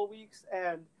in a couple weeks,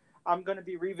 and I'm going to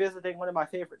be revisiting one of my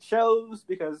favorite shows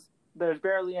because there's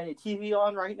barely any TV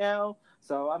on right now.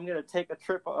 So I'm going to take a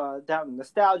trip down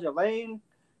nostalgia lane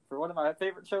for one of my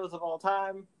favorite shows of all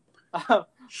time.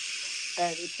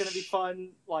 And it's going to be fun,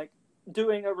 like,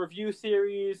 doing a review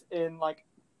series in, like,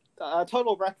 a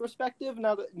total retrospective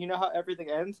now that you know how everything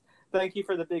ends. Thank you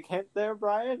for the big hint there,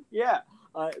 Bryan. Yeah,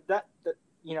 that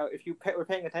if you were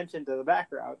paying attention to the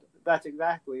background, that's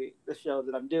exactly the show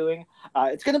that I'm doing.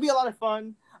 It's going to be a lot of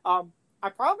fun. I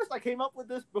promise I came up with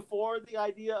this before the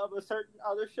idea of a certain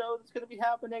other show that's going to be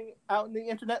happening out in the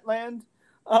internet land,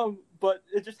 but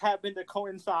it just happened to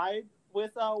coincide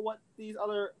with what these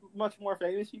other much more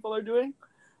famous people are doing.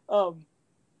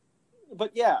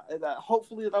 But yeah,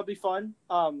 hopefully that'll be fun.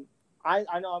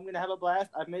 I know I'm going to have a blast.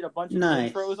 I've made a bunch of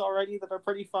intros already that are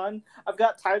pretty fun. I've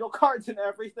got title cards and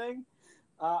everything.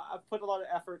 I've put a lot of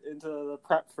effort into the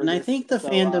prep for this. And I think the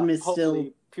fandom is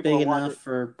still big enough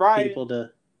for people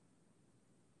to...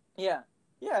 Yeah,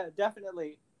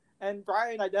 definitely. And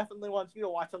Bryan, I definitely want you to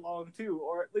watch along too,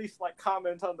 or at least like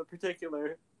comment on the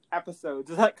particular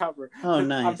episodes that cover. Oh,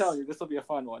 nice. I'm telling you, this will be a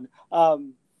fun one.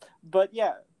 But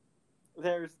yeah,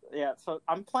 so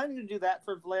I'm planning to do that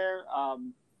for Vlaire.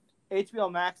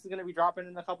 HBO Max is going to be dropping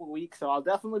in a couple of weeks, so I'll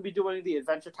definitely be doing the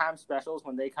Adventure Time specials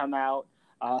when they come out,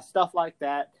 stuff like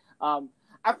that.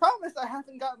 I promise I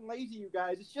haven't gotten lazy, you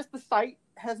guys. It's just the site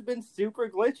has been super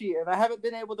glitchy, and I haven't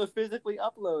been able to physically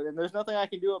upload, and there's nothing I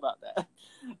can do about that.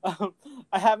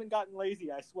 I haven't gotten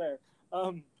lazy, I swear.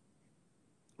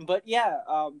 But yeah,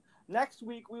 next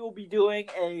week we will be doing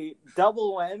a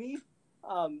double whammy.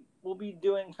 We'll be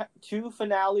doing 2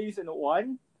 finales in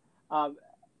one.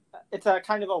 It's a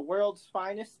kind of a World's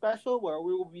Finest special where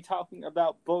we will be talking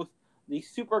about both the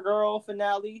Supergirl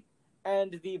finale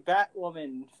and the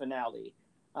Batwoman finale.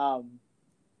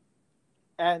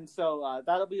 And so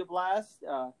that'll be a blast.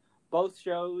 Both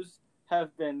shows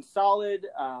have been solid.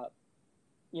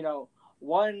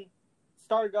 One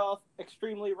started off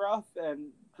extremely rough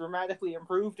and dramatically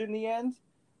improved in the end.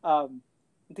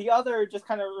 The other just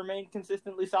kind of remained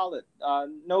consistently solid.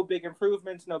 No big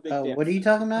improvements, no big dips. What are you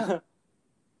talking about?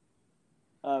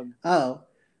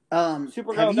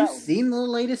 Supergirl. Have you seen the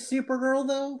latest Supergirl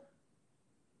though?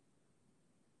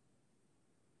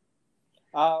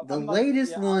 The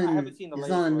latest one I haven't seen the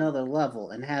latest on another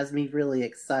level and has me really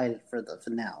excited for the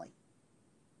finale.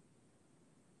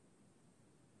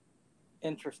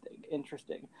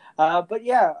 Interesting. But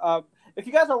yeah, if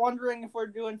you guys are wondering if we're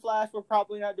doing Flash, we're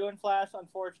probably not doing Flash.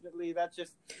 Unfortunately, that's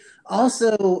just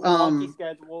also wonky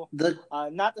schedule.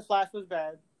 Not the Flash was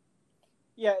bad.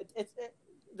 Yeah,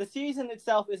 the season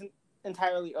itself isn't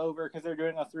entirely over because they're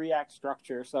doing a 3-act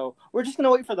structure. So we're just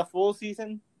gonna wait for the full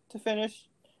season to finish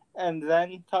and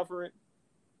then cover it.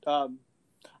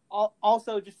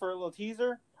 Also, just for a little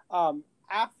teaser,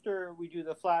 after we do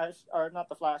the Flash, or not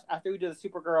the Flash, after we do the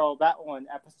Supergirl Batwoman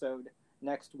episode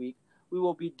next week, we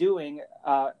will be doing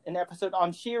an episode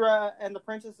on She-Ra and the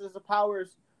Princesses of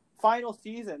Power's final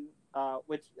season,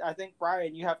 which I think,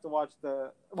 Bryan, you have to watch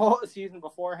the season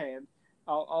beforehand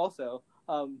also.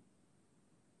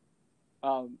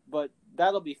 But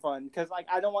that'll be fun because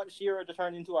I don't want She-Ra to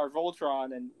turn into our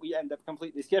Voltron and we end up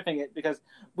completely skipping it because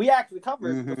we actually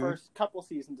covered the first couple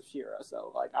seasons of She-Ra,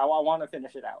 so I want to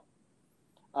finish it out.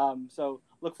 So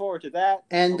look forward to that.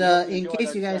 And in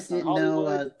case you guys didn't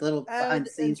know, little behind the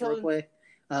scenes real quick,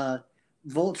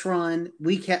 Voltron,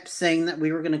 we kept saying that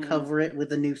we were going to cover it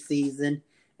with a new season,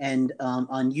 and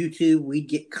on YouTube we'd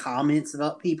get comments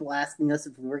about people asking us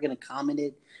if we were going to comment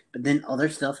it, but then other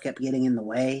stuff kept getting in the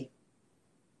way.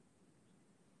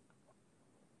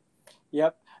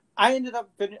 Yep. I ended up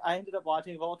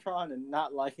watching Voltron and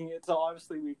not liking it, so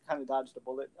honestly we kind of dodged a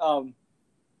bullet.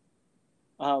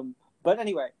 But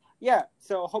anyway, yeah,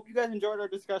 so hope you guys enjoyed our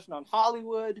discussion on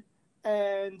Hollywood,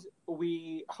 and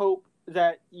we hope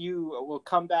that you will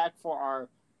come back for our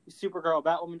Supergirl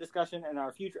Batwoman discussion and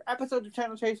our future episodes of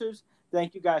Channel Chasers.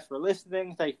 Thank you guys for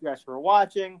listening. Thank you guys for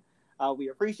watching. We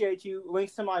appreciate you.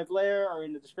 Links to my Blair are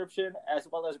in the description, as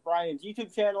well as Bryan's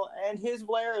YouTube channel and his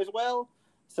Blair as well.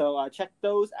 So check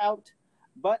those out.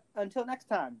 But until next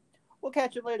time, we'll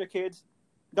catch you later, kids.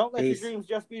 Don't let your dreams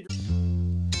just be dreams.